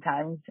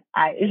 Sometimes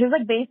it's just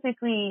like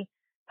basically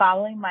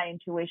following my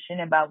intuition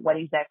about what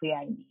exactly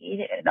I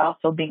need and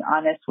also being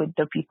honest with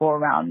the people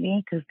around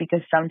me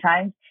because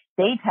sometimes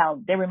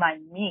they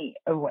remind me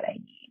of what I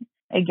need.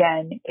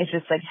 Again, it's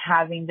just like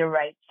having the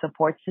right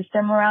support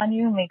system around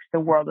you makes the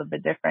world of a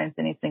difference,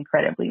 and it's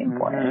incredibly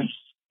important.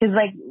 Because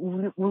like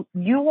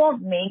you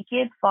won't make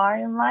it far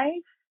in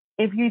life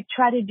if you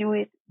try to do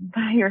it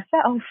by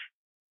yourself,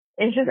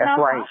 it's just not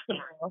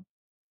possible.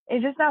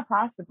 It's just not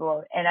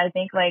possible. And I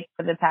think like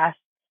for the past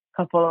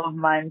couple of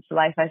months,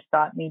 life has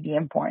taught me the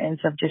importance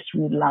of just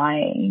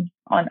relying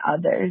on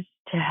others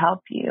to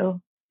help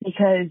you,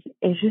 because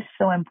it's just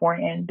so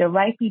important. The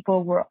right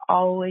people will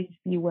always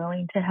be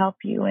willing to help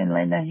you and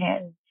lend a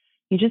hand.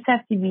 You just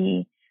have to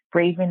be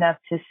brave enough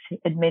to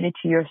admit it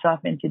to yourself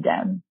and to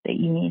them that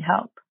you need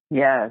help.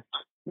 Yes.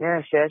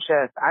 Yes.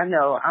 I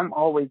know I'm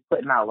always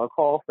putting out a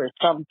call for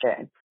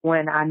something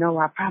when I know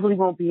I probably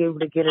won't be able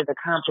to get it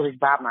accomplished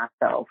by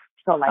myself.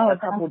 So like a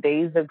couple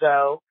days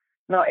ago,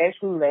 no,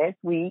 actually last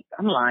week,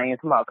 I'm lying,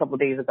 it's about a couple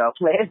days ago.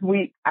 Last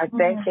week, I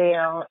sat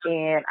down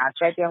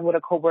with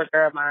a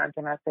coworker of mine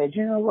and I said,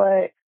 you know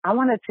what? I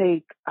want to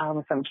take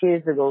some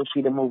kids to go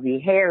see the movie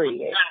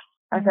Harriet.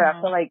 I said,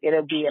 I feel like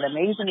it'll be an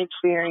amazing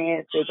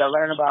experience. They can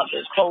learn about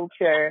their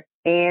culture.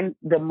 And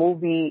the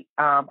movie,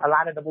 a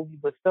lot of the movie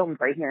was filmed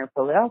right here in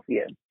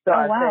Philadelphia. So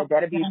I said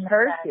that'd be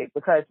perfect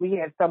because we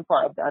had some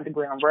part of the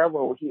Underground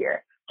Railroad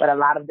here, but a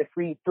lot of the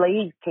free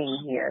slaves came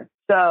here.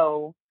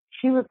 So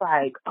she was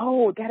like,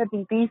 oh, that'd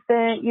be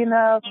decent, you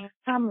know.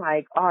 So I'm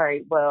like, all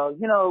right, well,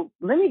 you know,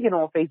 let me get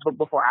on Facebook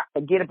before I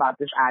forget about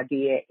this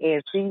idea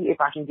and see if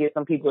I can get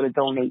some people to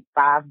donate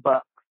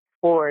 $5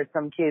 for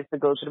some kids to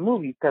go to the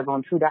movies, because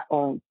on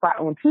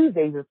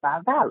Tuesdays it's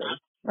 $5.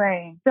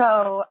 Right.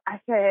 So I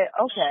said,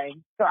 okay.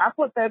 So I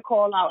put that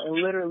call out, and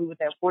literally with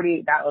that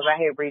 $48, I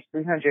had raised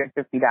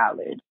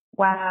 $350.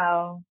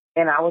 Wow.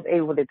 And I was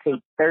able to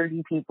take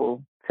 30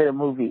 people to the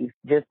movies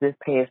just this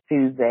past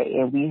Tuesday,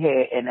 and we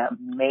had an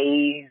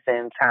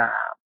amazing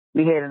time.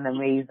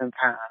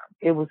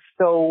 It was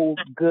so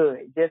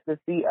good just to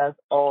see us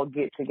all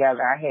get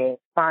together. I had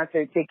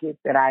sponsored tickets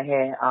that I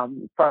had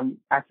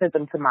I sent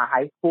them to my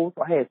high school.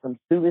 So I had some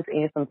students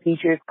and some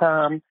teachers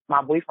come.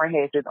 My boyfriend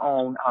has his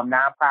own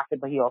nonprofit,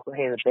 but he also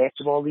has a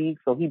basketball league.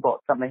 So he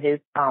bought some of his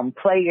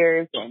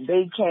players, and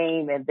they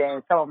came, and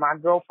then some of my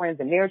girlfriends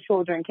and their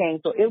children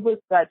came. So it was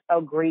such a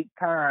great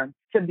time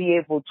to be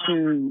able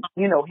to,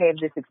 you know, have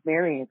this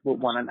experience with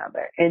one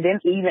another, and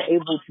then even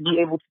be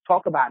able to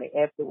talk about it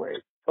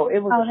afterwards. So it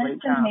was a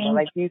great time. But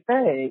like you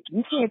said,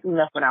 you can't do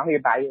nothing out here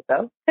by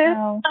yourself.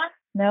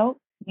 No.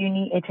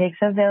 It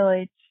takes a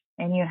village,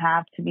 and you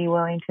have to be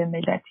willing to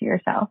admit that to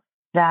yourself.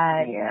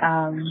 That you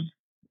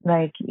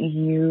won't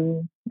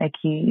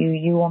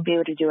be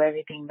able to do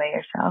everything by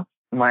yourself.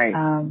 Right.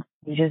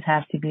 You just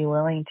have to be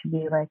willing to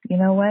be like, you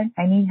know what?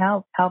 I need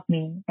help. Help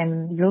me.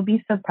 And you'll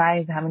be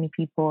surprised how many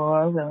people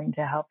are willing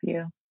to help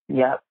you.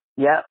 Yep.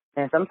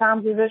 And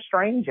sometimes it's a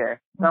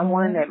stranger,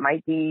 someone that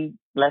might be,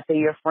 let's say,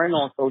 your friend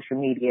on social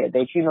media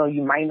that, you know,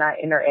 you might not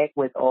interact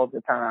with all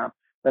the time,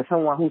 but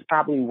someone who's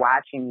probably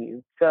watching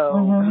you. So,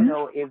 you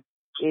know, if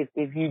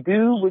you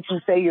do what you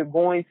say you're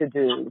going to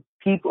do,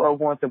 people are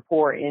going to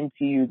pour into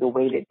you the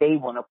way that they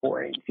want to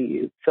pour into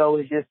you. So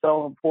it's just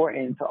so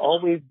important to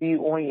always be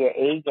on your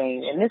A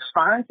game. And it's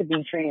fine to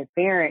be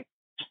transparent,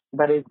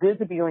 but it's good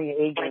to be on your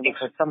A game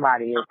because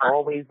somebody is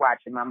always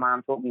watching. My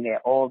mom told me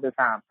that all the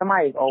time.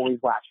 Somebody is always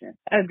watching.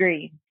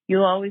 Agreed.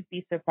 You'll always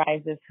be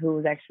surprised as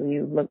who's actually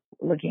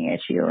looking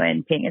at you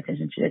and paying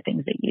attention to the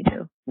things that you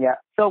do. Yeah.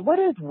 So what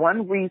is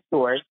one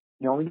resource,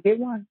 you only get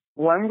one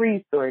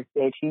resource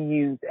that you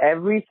use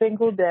every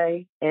single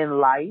day in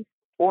life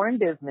or in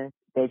business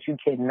that you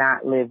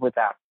cannot live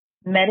without?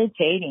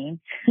 Meditating.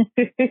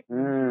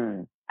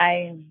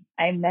 I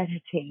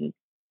meditate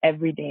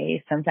every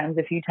day, sometimes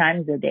a few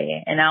times a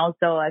day. And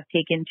also I've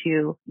taken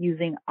to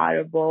using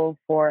Audible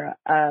for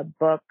a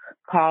book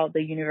called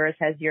The Universe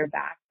Has Your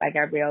Back by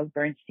Gabrielle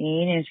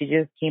Bernstein. And she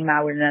just came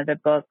out with another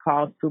book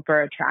called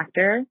Super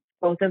Attractor,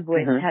 both of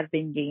which have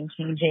been game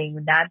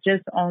changing, not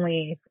just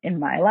only in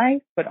my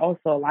life, but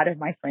also a lot of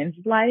my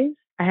friends' lives.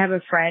 I have a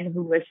friend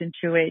who listened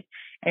to it,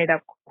 ended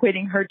up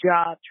quitting her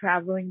job,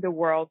 traveling the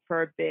world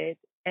for a bit,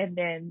 and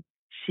then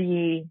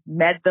she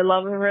met the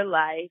love of her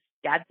life,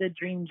 got the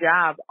dream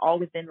job all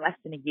within less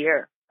than a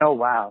year. Oh,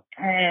 wow.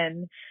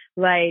 And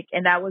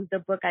that was the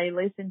book I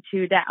listened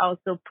to that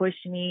also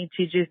pushed me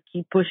to just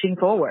keep pushing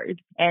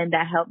forward. And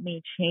that helped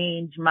me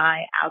change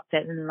my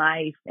outset in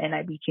life. And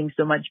I became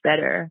so much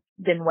better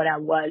than what I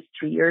was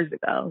 2 years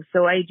ago.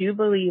 So I do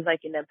believe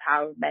in the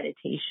power of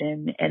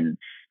meditation and,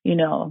 you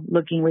know,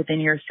 looking within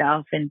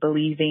yourself and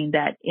believing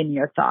that in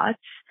your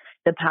thoughts,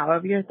 the power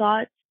of your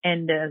thoughts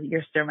and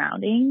your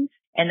surroundings.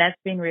 And that's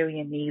been really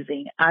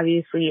amazing.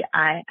 Obviously,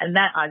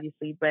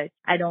 but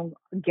I don't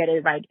get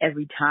it right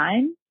every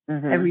time,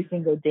 every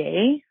single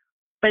day.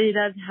 But it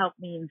does help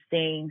me in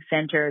staying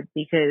centered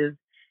because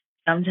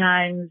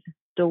sometimes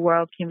the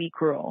world can be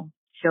cruel.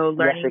 So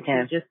learning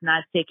to just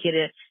not take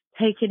it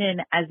in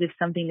as if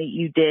something that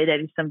you did,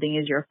 as if something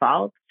is your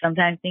fault.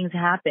 Sometimes things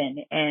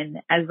happen.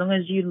 And as long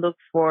as you look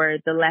for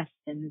the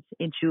lessons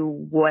into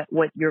what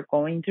you're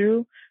going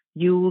through,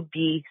 you will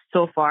be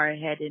so far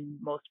ahead in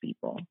most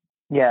people.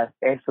 Yes,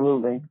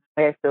 absolutely.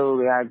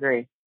 Absolutely. I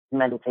agree.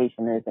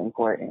 Meditation is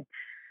important.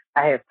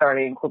 I have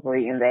started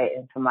incorporating that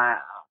into my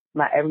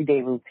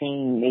everyday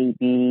routine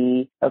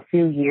maybe a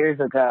few years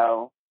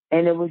ago.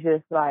 And it was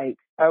just like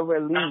a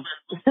relief.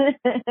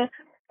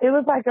 It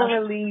was like a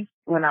relief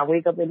when I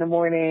wake up in the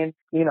morning.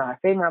 You know, I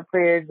say my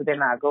prayers, but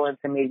then I go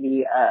into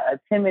maybe a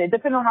 10-minute,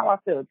 depending on how I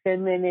feel,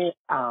 10 minutes,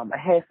 a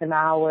half an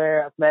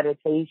hour of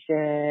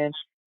meditation,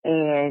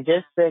 and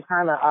just to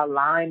kind of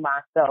align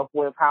myself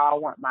with how I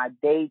want my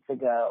day to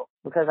go.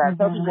 Because I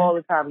tell people all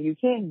the time, you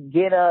can't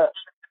get up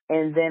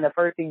and then the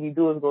first thing you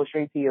do is go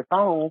straight to your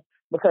phone.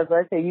 Because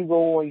let's say you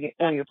go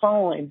on your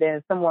phone and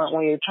then someone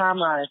on your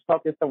timeline is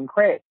talking some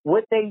crap.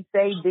 What they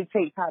say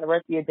dictates how the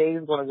rest of your day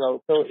is going to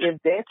go. So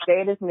if that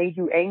status made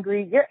you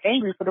angry, you're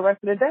angry for the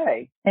rest of the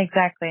day.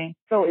 Exactly.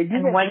 So if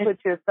you can put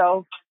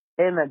yourself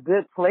in a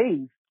good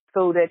place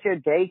so that your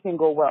day can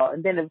go well,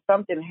 and then if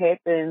something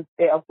happens,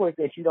 of course,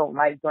 that you don't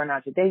like during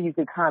out your day, you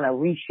could kind of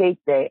reshape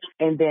that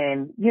and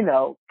then, you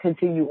know,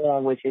 continue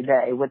on with your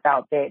day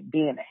without that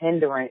being a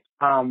hindrance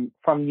from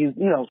you,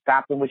 you know,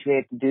 stopping what you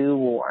have to do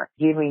or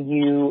giving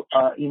you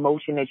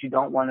emotion that you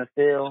don't want to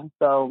feel.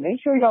 So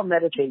make sure y'all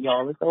meditate,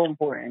 y'all. It's so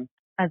important.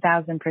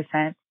 1,000%.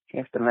 You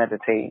have to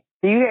meditate.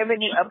 Do you have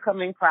any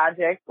upcoming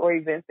projects or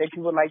events that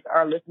you would like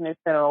our listeners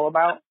to know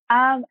about?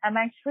 I'm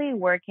actually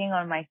working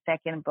on my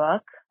second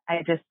book.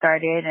 I just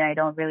started and I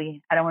don't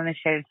want to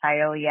share the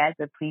title yet,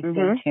 but please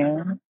stay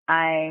tuned.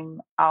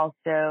 I'm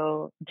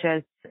also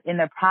just in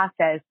the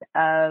process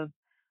of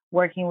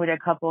working with a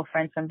couple of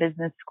friends from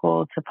business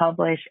school to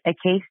publish a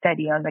case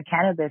study on the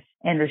cannabis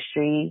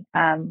industry,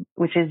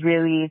 which is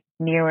really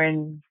near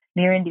and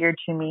dear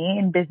to me.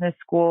 In business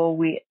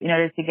school, in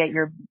order to get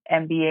your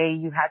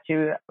MBA, you have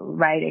to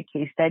write a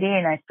case study,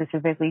 and I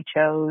specifically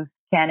chose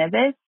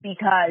cannabis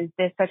because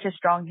there's such a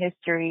strong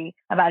history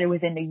about it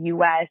within the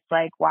U.S.,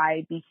 like why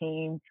it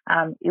became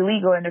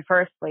illegal in the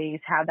first place,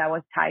 how that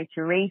was tied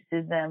to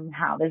racism,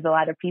 how there's a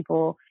lot of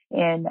people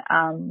in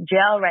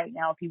jail right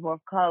now, people of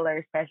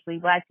color, especially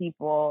Black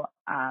people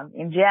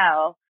in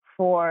jail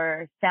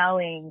for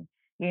selling,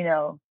 you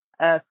know,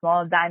 a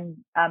small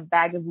dime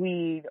bag of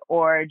weed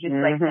or just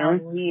like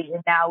selling weed.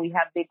 And now we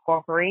have big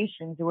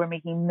corporations who are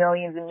making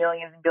millions and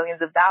millions and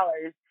billions of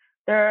dollars.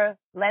 They're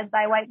led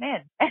by white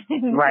men.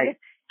 Right.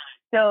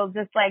 So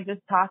just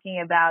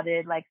talking about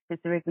it, like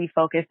specifically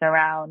focused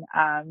around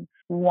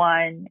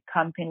one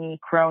company,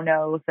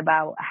 Kronos,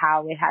 about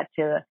how it had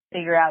to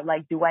figure out,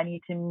 like, do I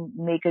need to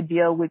make a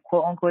deal with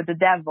quote unquote the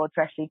devil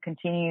to actually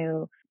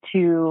continue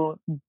to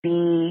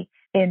be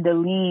in the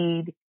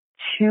lead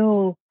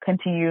to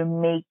continue to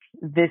make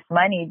this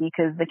money,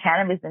 because the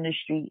cannabis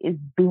industry is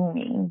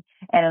booming,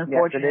 and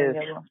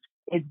unfortunately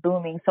it's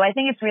booming. So I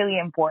think it's really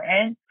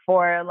important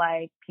for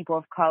like people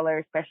of color,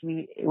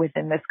 especially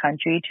within this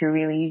country, to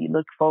really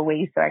look for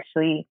ways to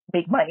actually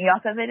make money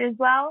off of it as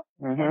well.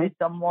 And it's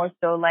more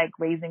so like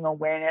raising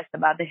awareness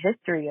about the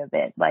history of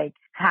it, like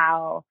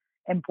how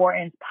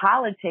important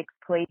politics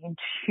play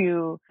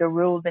into the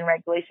rules and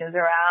regulations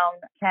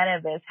around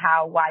cannabis,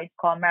 how whites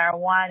call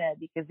marijuana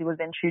because it was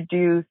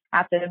introduced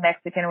after the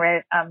Mexican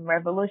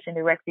Revolution,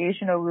 the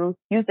recreational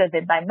use of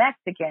it by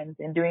Mexicans.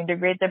 And during the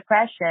Great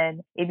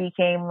Depression, it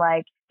became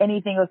like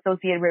anything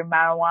associated with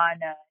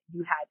marijuana,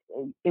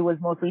 it was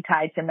mostly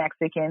tied to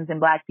Mexicans and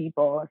Black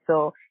people.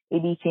 So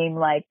it became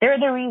like, they're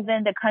the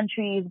reason the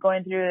country is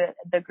going through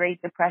the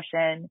Great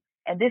Depression,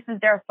 and this is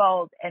their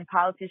fault. And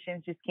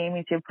politicians just came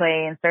into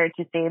play and started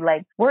to say,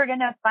 like, we're going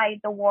to fight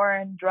the war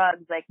on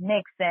drugs. Like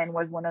Nixon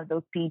was one of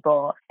those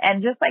people.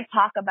 And just like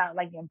talk about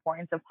like the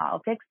importance of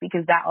politics,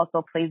 because that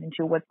also plays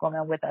into what's going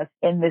on with us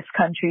in this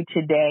country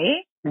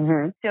today.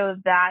 So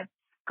that's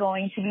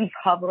going to be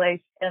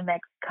published in the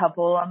next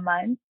couple of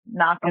months,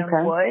 knock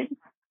on wood.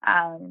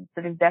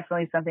 So there's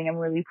definitely something I'm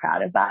really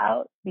proud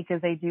about,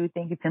 because I do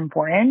think it's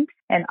important.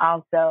 And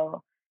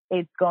also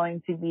it's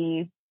going to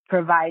be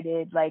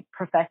provided like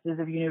professors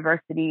of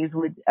universities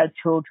with a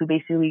tool to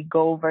basically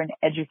go over and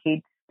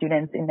educate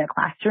students in the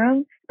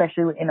classroom,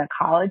 especially in a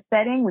college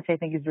setting, which I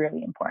think is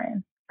really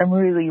important. I'm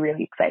really,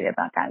 really excited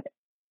about that.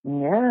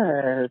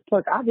 Yes.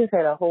 Look, I just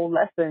had a whole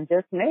lesson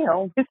just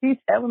now. She's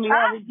telling me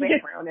all this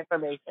background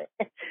information.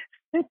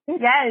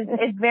 Yes,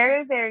 it's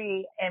very,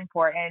 very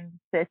important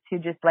to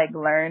just like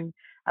learn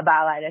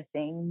about a lot of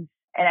things.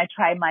 And I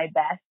try my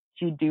best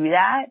to do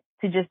that,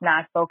 to just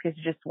not focus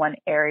just one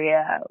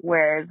area.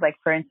 Whereas, like,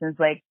 for instance,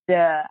 like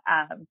the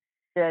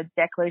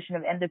Declaration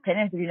of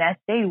Independence of the United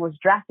States was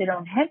drafted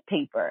on hemp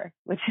paper,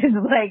 which is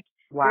like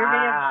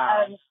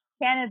derivative of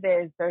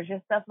cannabis or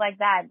just stuff like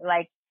that.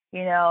 Like,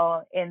 you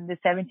know, in the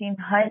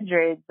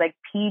 1700s, like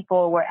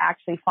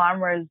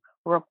farmers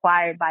were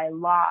required by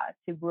law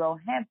to grow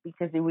hemp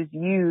because it was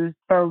used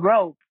for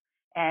rope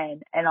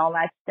and all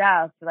that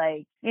stuff.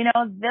 Like, you know,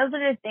 those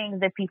are the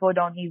things that people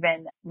don't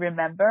even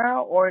remember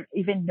or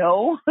even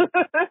know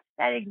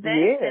that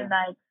exist.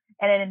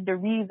 And then the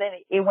reason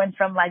it went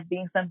from like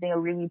being something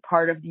really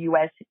part of the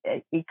U.S.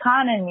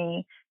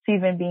 economy to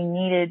even being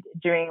needed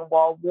during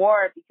World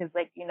War, because,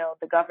 like, you know,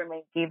 the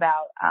government gave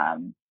out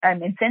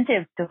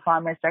incentives to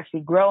farmers to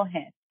actually grow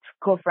hemp, to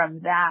go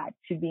from that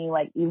to being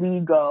like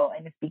illegal.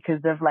 And it's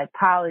because of like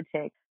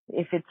politics.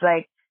 If it's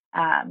like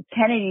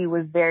Kennedy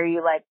was very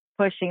like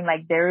pushing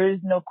like there is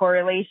no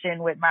correlation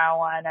with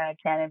marijuana,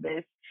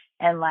 cannabis,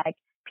 and like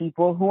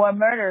people who are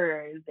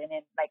murderers and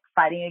then like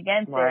fighting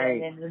against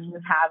it. And then you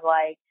have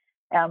like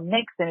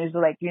Nixon who's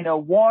like,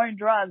 war on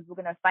drugs, we're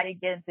gonna fight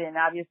against it. And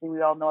obviously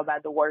we all know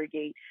about the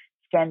Watergate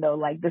scandal.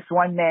 Like this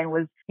one man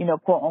was,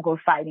 quote unquote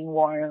fighting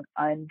war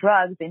on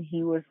drugs, and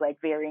he was like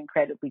very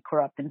incredibly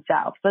corrupt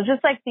himself. So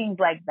just like things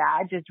like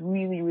that, just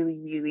really, really,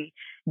 really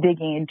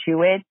digging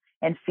into it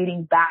and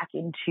feeding back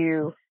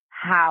into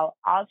how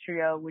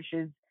Altria, which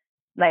is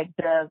like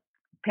the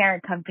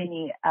parent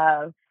company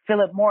of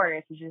Philip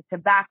Morris, which is a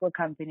tobacco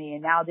company,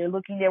 and now they're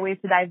looking their ways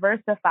to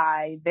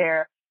diversify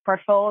their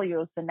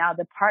portfolios. So now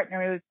they're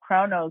partnering with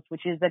Cronos,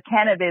 which is a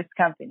cannabis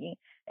company.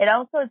 It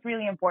also is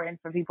really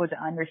important for people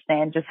to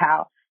understand just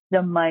how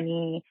the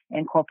money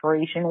and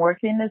corporation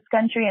work in this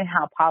country and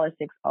how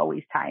politics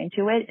always tie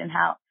into it and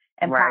how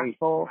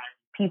impactful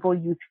people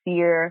use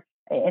fear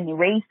and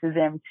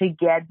racism to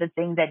get the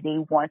thing that they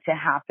want to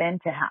happen,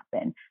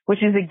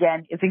 which is,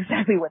 again, is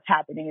exactly what's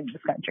happening in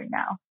this country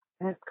now.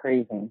 That's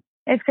crazy.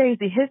 It's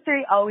crazy.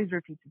 History always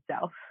repeats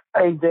itself.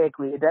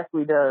 Exactly. It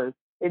definitely does.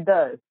 It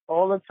does.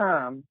 All the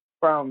time.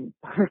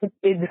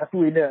 It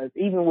definitely does.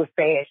 Even with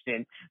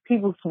fashion.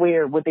 People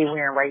swear what they're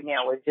wearing right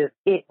now is just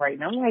it right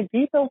now. I'm like, do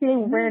you know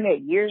people were wearing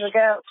that years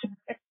ago?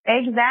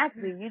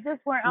 Exactly. You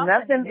just weren't up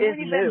Nothing on it. You weren't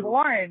even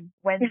born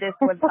when this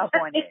was up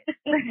on it.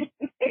 When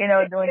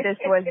this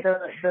was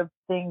the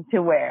thing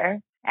to wear.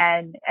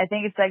 And I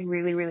think it's like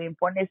really, really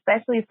important,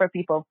 especially for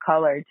people of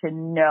color, to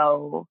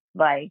know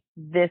like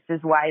this is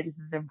why this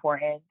is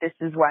important. This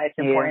is why it's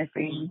important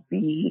for you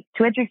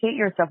to educate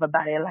yourself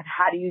about it. Like,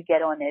 how do you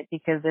get on it?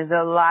 Because there's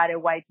a lot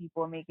of white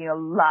people making a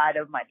lot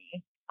of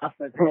money. A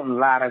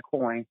lot of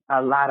coin.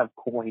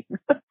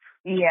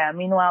 Yeah.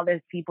 Meanwhile,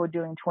 there's people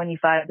doing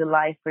 $25 to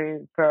life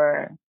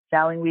for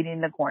selling weed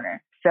in the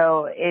corner.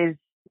 So it's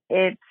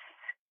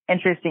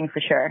interesting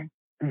for sure.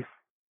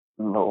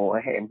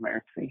 Lord have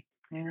mercy.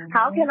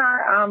 How can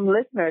our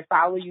listeners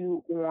follow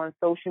you on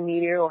social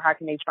media, or how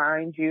can they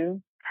find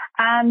you?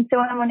 So I'm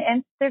on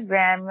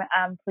Instagram.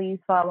 Please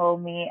follow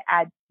me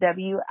at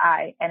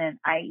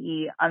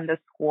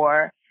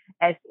WINNIE_SABBAT.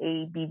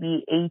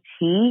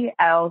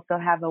 I also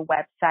have a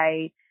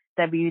website,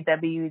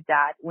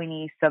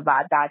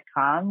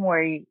 www.winniesabat.com,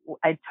 where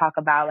I talk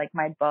about like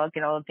my book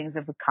and all the things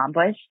I've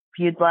accomplished. If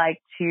you'd like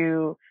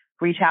to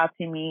reach out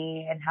to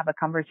me and have a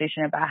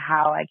conversation about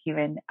how I can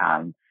even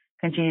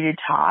continue to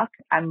talk,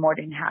 I'm more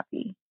than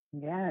happy.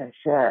 Yes,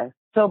 yes.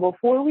 So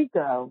before we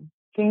go,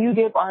 can you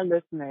give our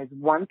listeners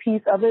one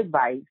piece of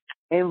advice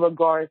in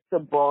regards to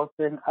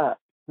bossing up,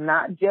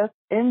 not just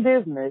in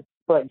business,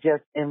 but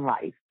just in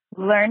life?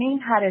 Learning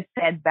how to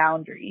set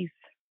boundaries.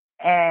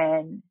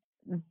 And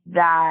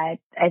that,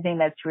 I think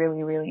that's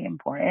really, really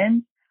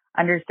important.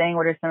 Understanding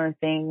what are some of the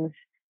things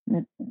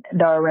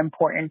that are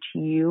important to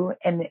you,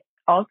 and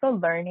also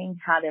learning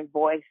how to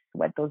voice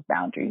what those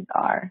boundaries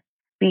are.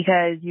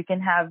 Because you can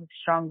have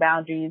strong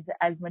boundaries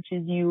as much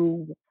as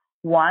you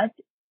want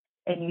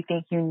and you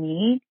think you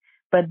need,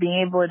 but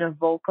being able to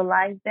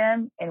vocalize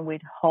them and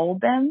withhold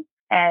them.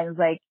 And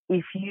like,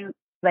 if you,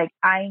 like,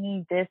 I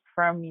need this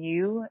from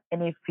you,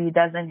 and if it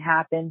doesn't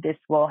happen, this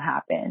will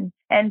happen.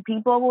 And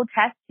people will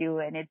test you,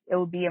 and it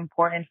will be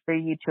important for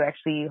you to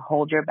actually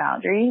hold your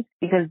boundaries,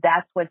 because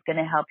that's what's going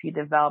to help you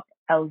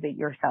elevate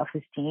your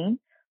self-esteem,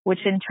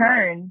 which in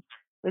turn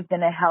is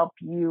going to help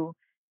you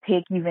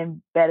take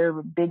even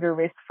bigger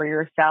risks for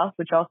yourself,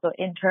 which also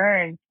in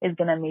turn is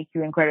going to make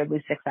you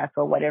incredibly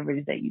successful, whatever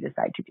it is that you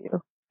decide to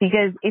do.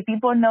 Because if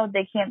people know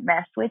they can't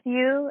mess with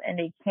you, and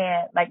they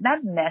can't, like,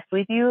 not mess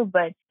with you,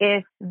 but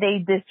if they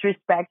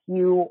disrespect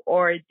you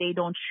or they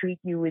don't treat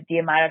you with the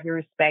amount of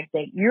respect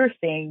that you're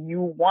saying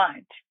you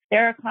want,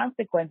 there are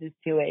consequences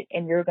to it,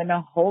 and you're going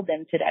to hold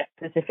them to that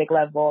specific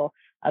level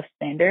of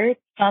standard.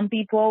 Some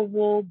people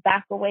will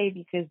back away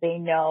because they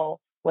know,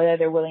 whether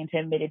they're willing to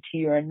admit it to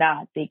you or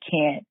not, they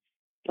can't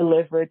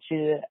deliver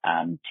to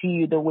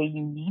you the way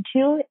you need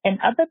to.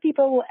 And other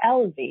people will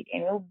elevate,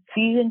 and you'll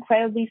be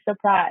incredibly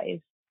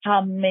surprised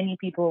how many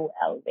people will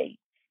elevate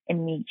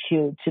and meet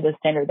you to the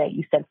standard that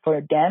you set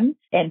for them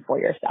and for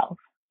yourself.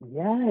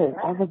 Yes,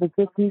 that was a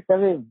good piece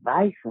of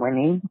advice,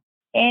 Winnie.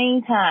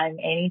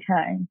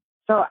 Anytime.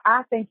 So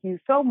I thank you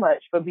so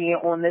much for being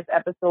on this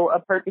episode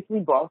of Purposely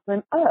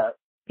Bossing Up.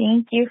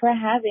 Thank you for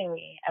having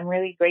me. I'm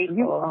really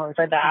grateful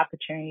for the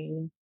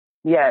opportunity.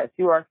 Yes,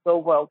 you are so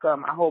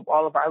welcome. I hope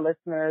all of our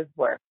listeners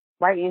were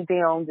writing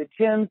down the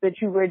gems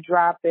that you were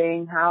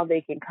dropping, how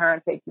they can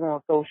contact you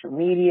on social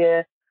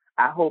media.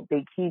 I hope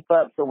they keep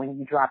up, so when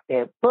you drop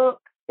that book,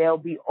 they'll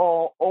be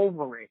all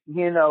over it.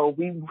 We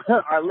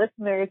want our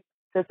listeners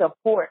to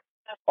support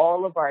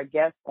all of our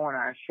guests on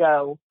our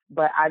show,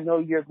 but I know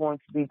you're going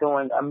to be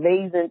doing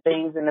amazing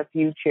things in the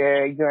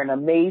future. You're an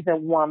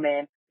amazing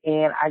woman,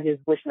 and I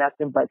just wish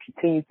nothing but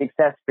continued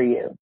success for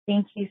you.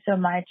 Thank you so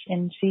much,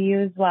 and to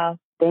you as well.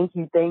 Thank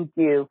you.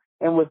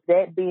 And with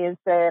that being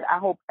said, I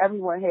hope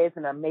everyone has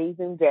an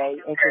amazing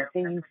day and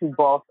continue to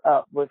boss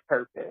up with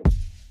purpose.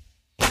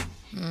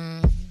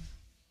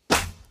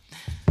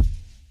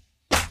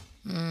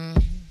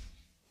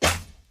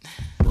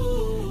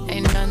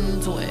 Ain't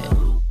nothing to it.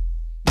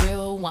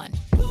 Real one.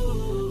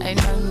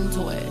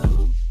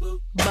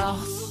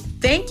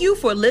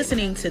 for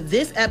listening to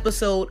this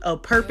episode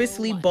of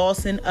Purposely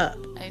Bossing Up.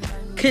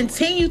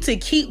 Continue to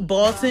keep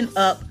bossing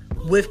up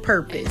with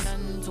purpose.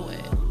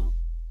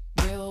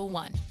 Real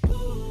one.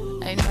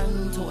 Ain't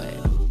nothing to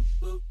it.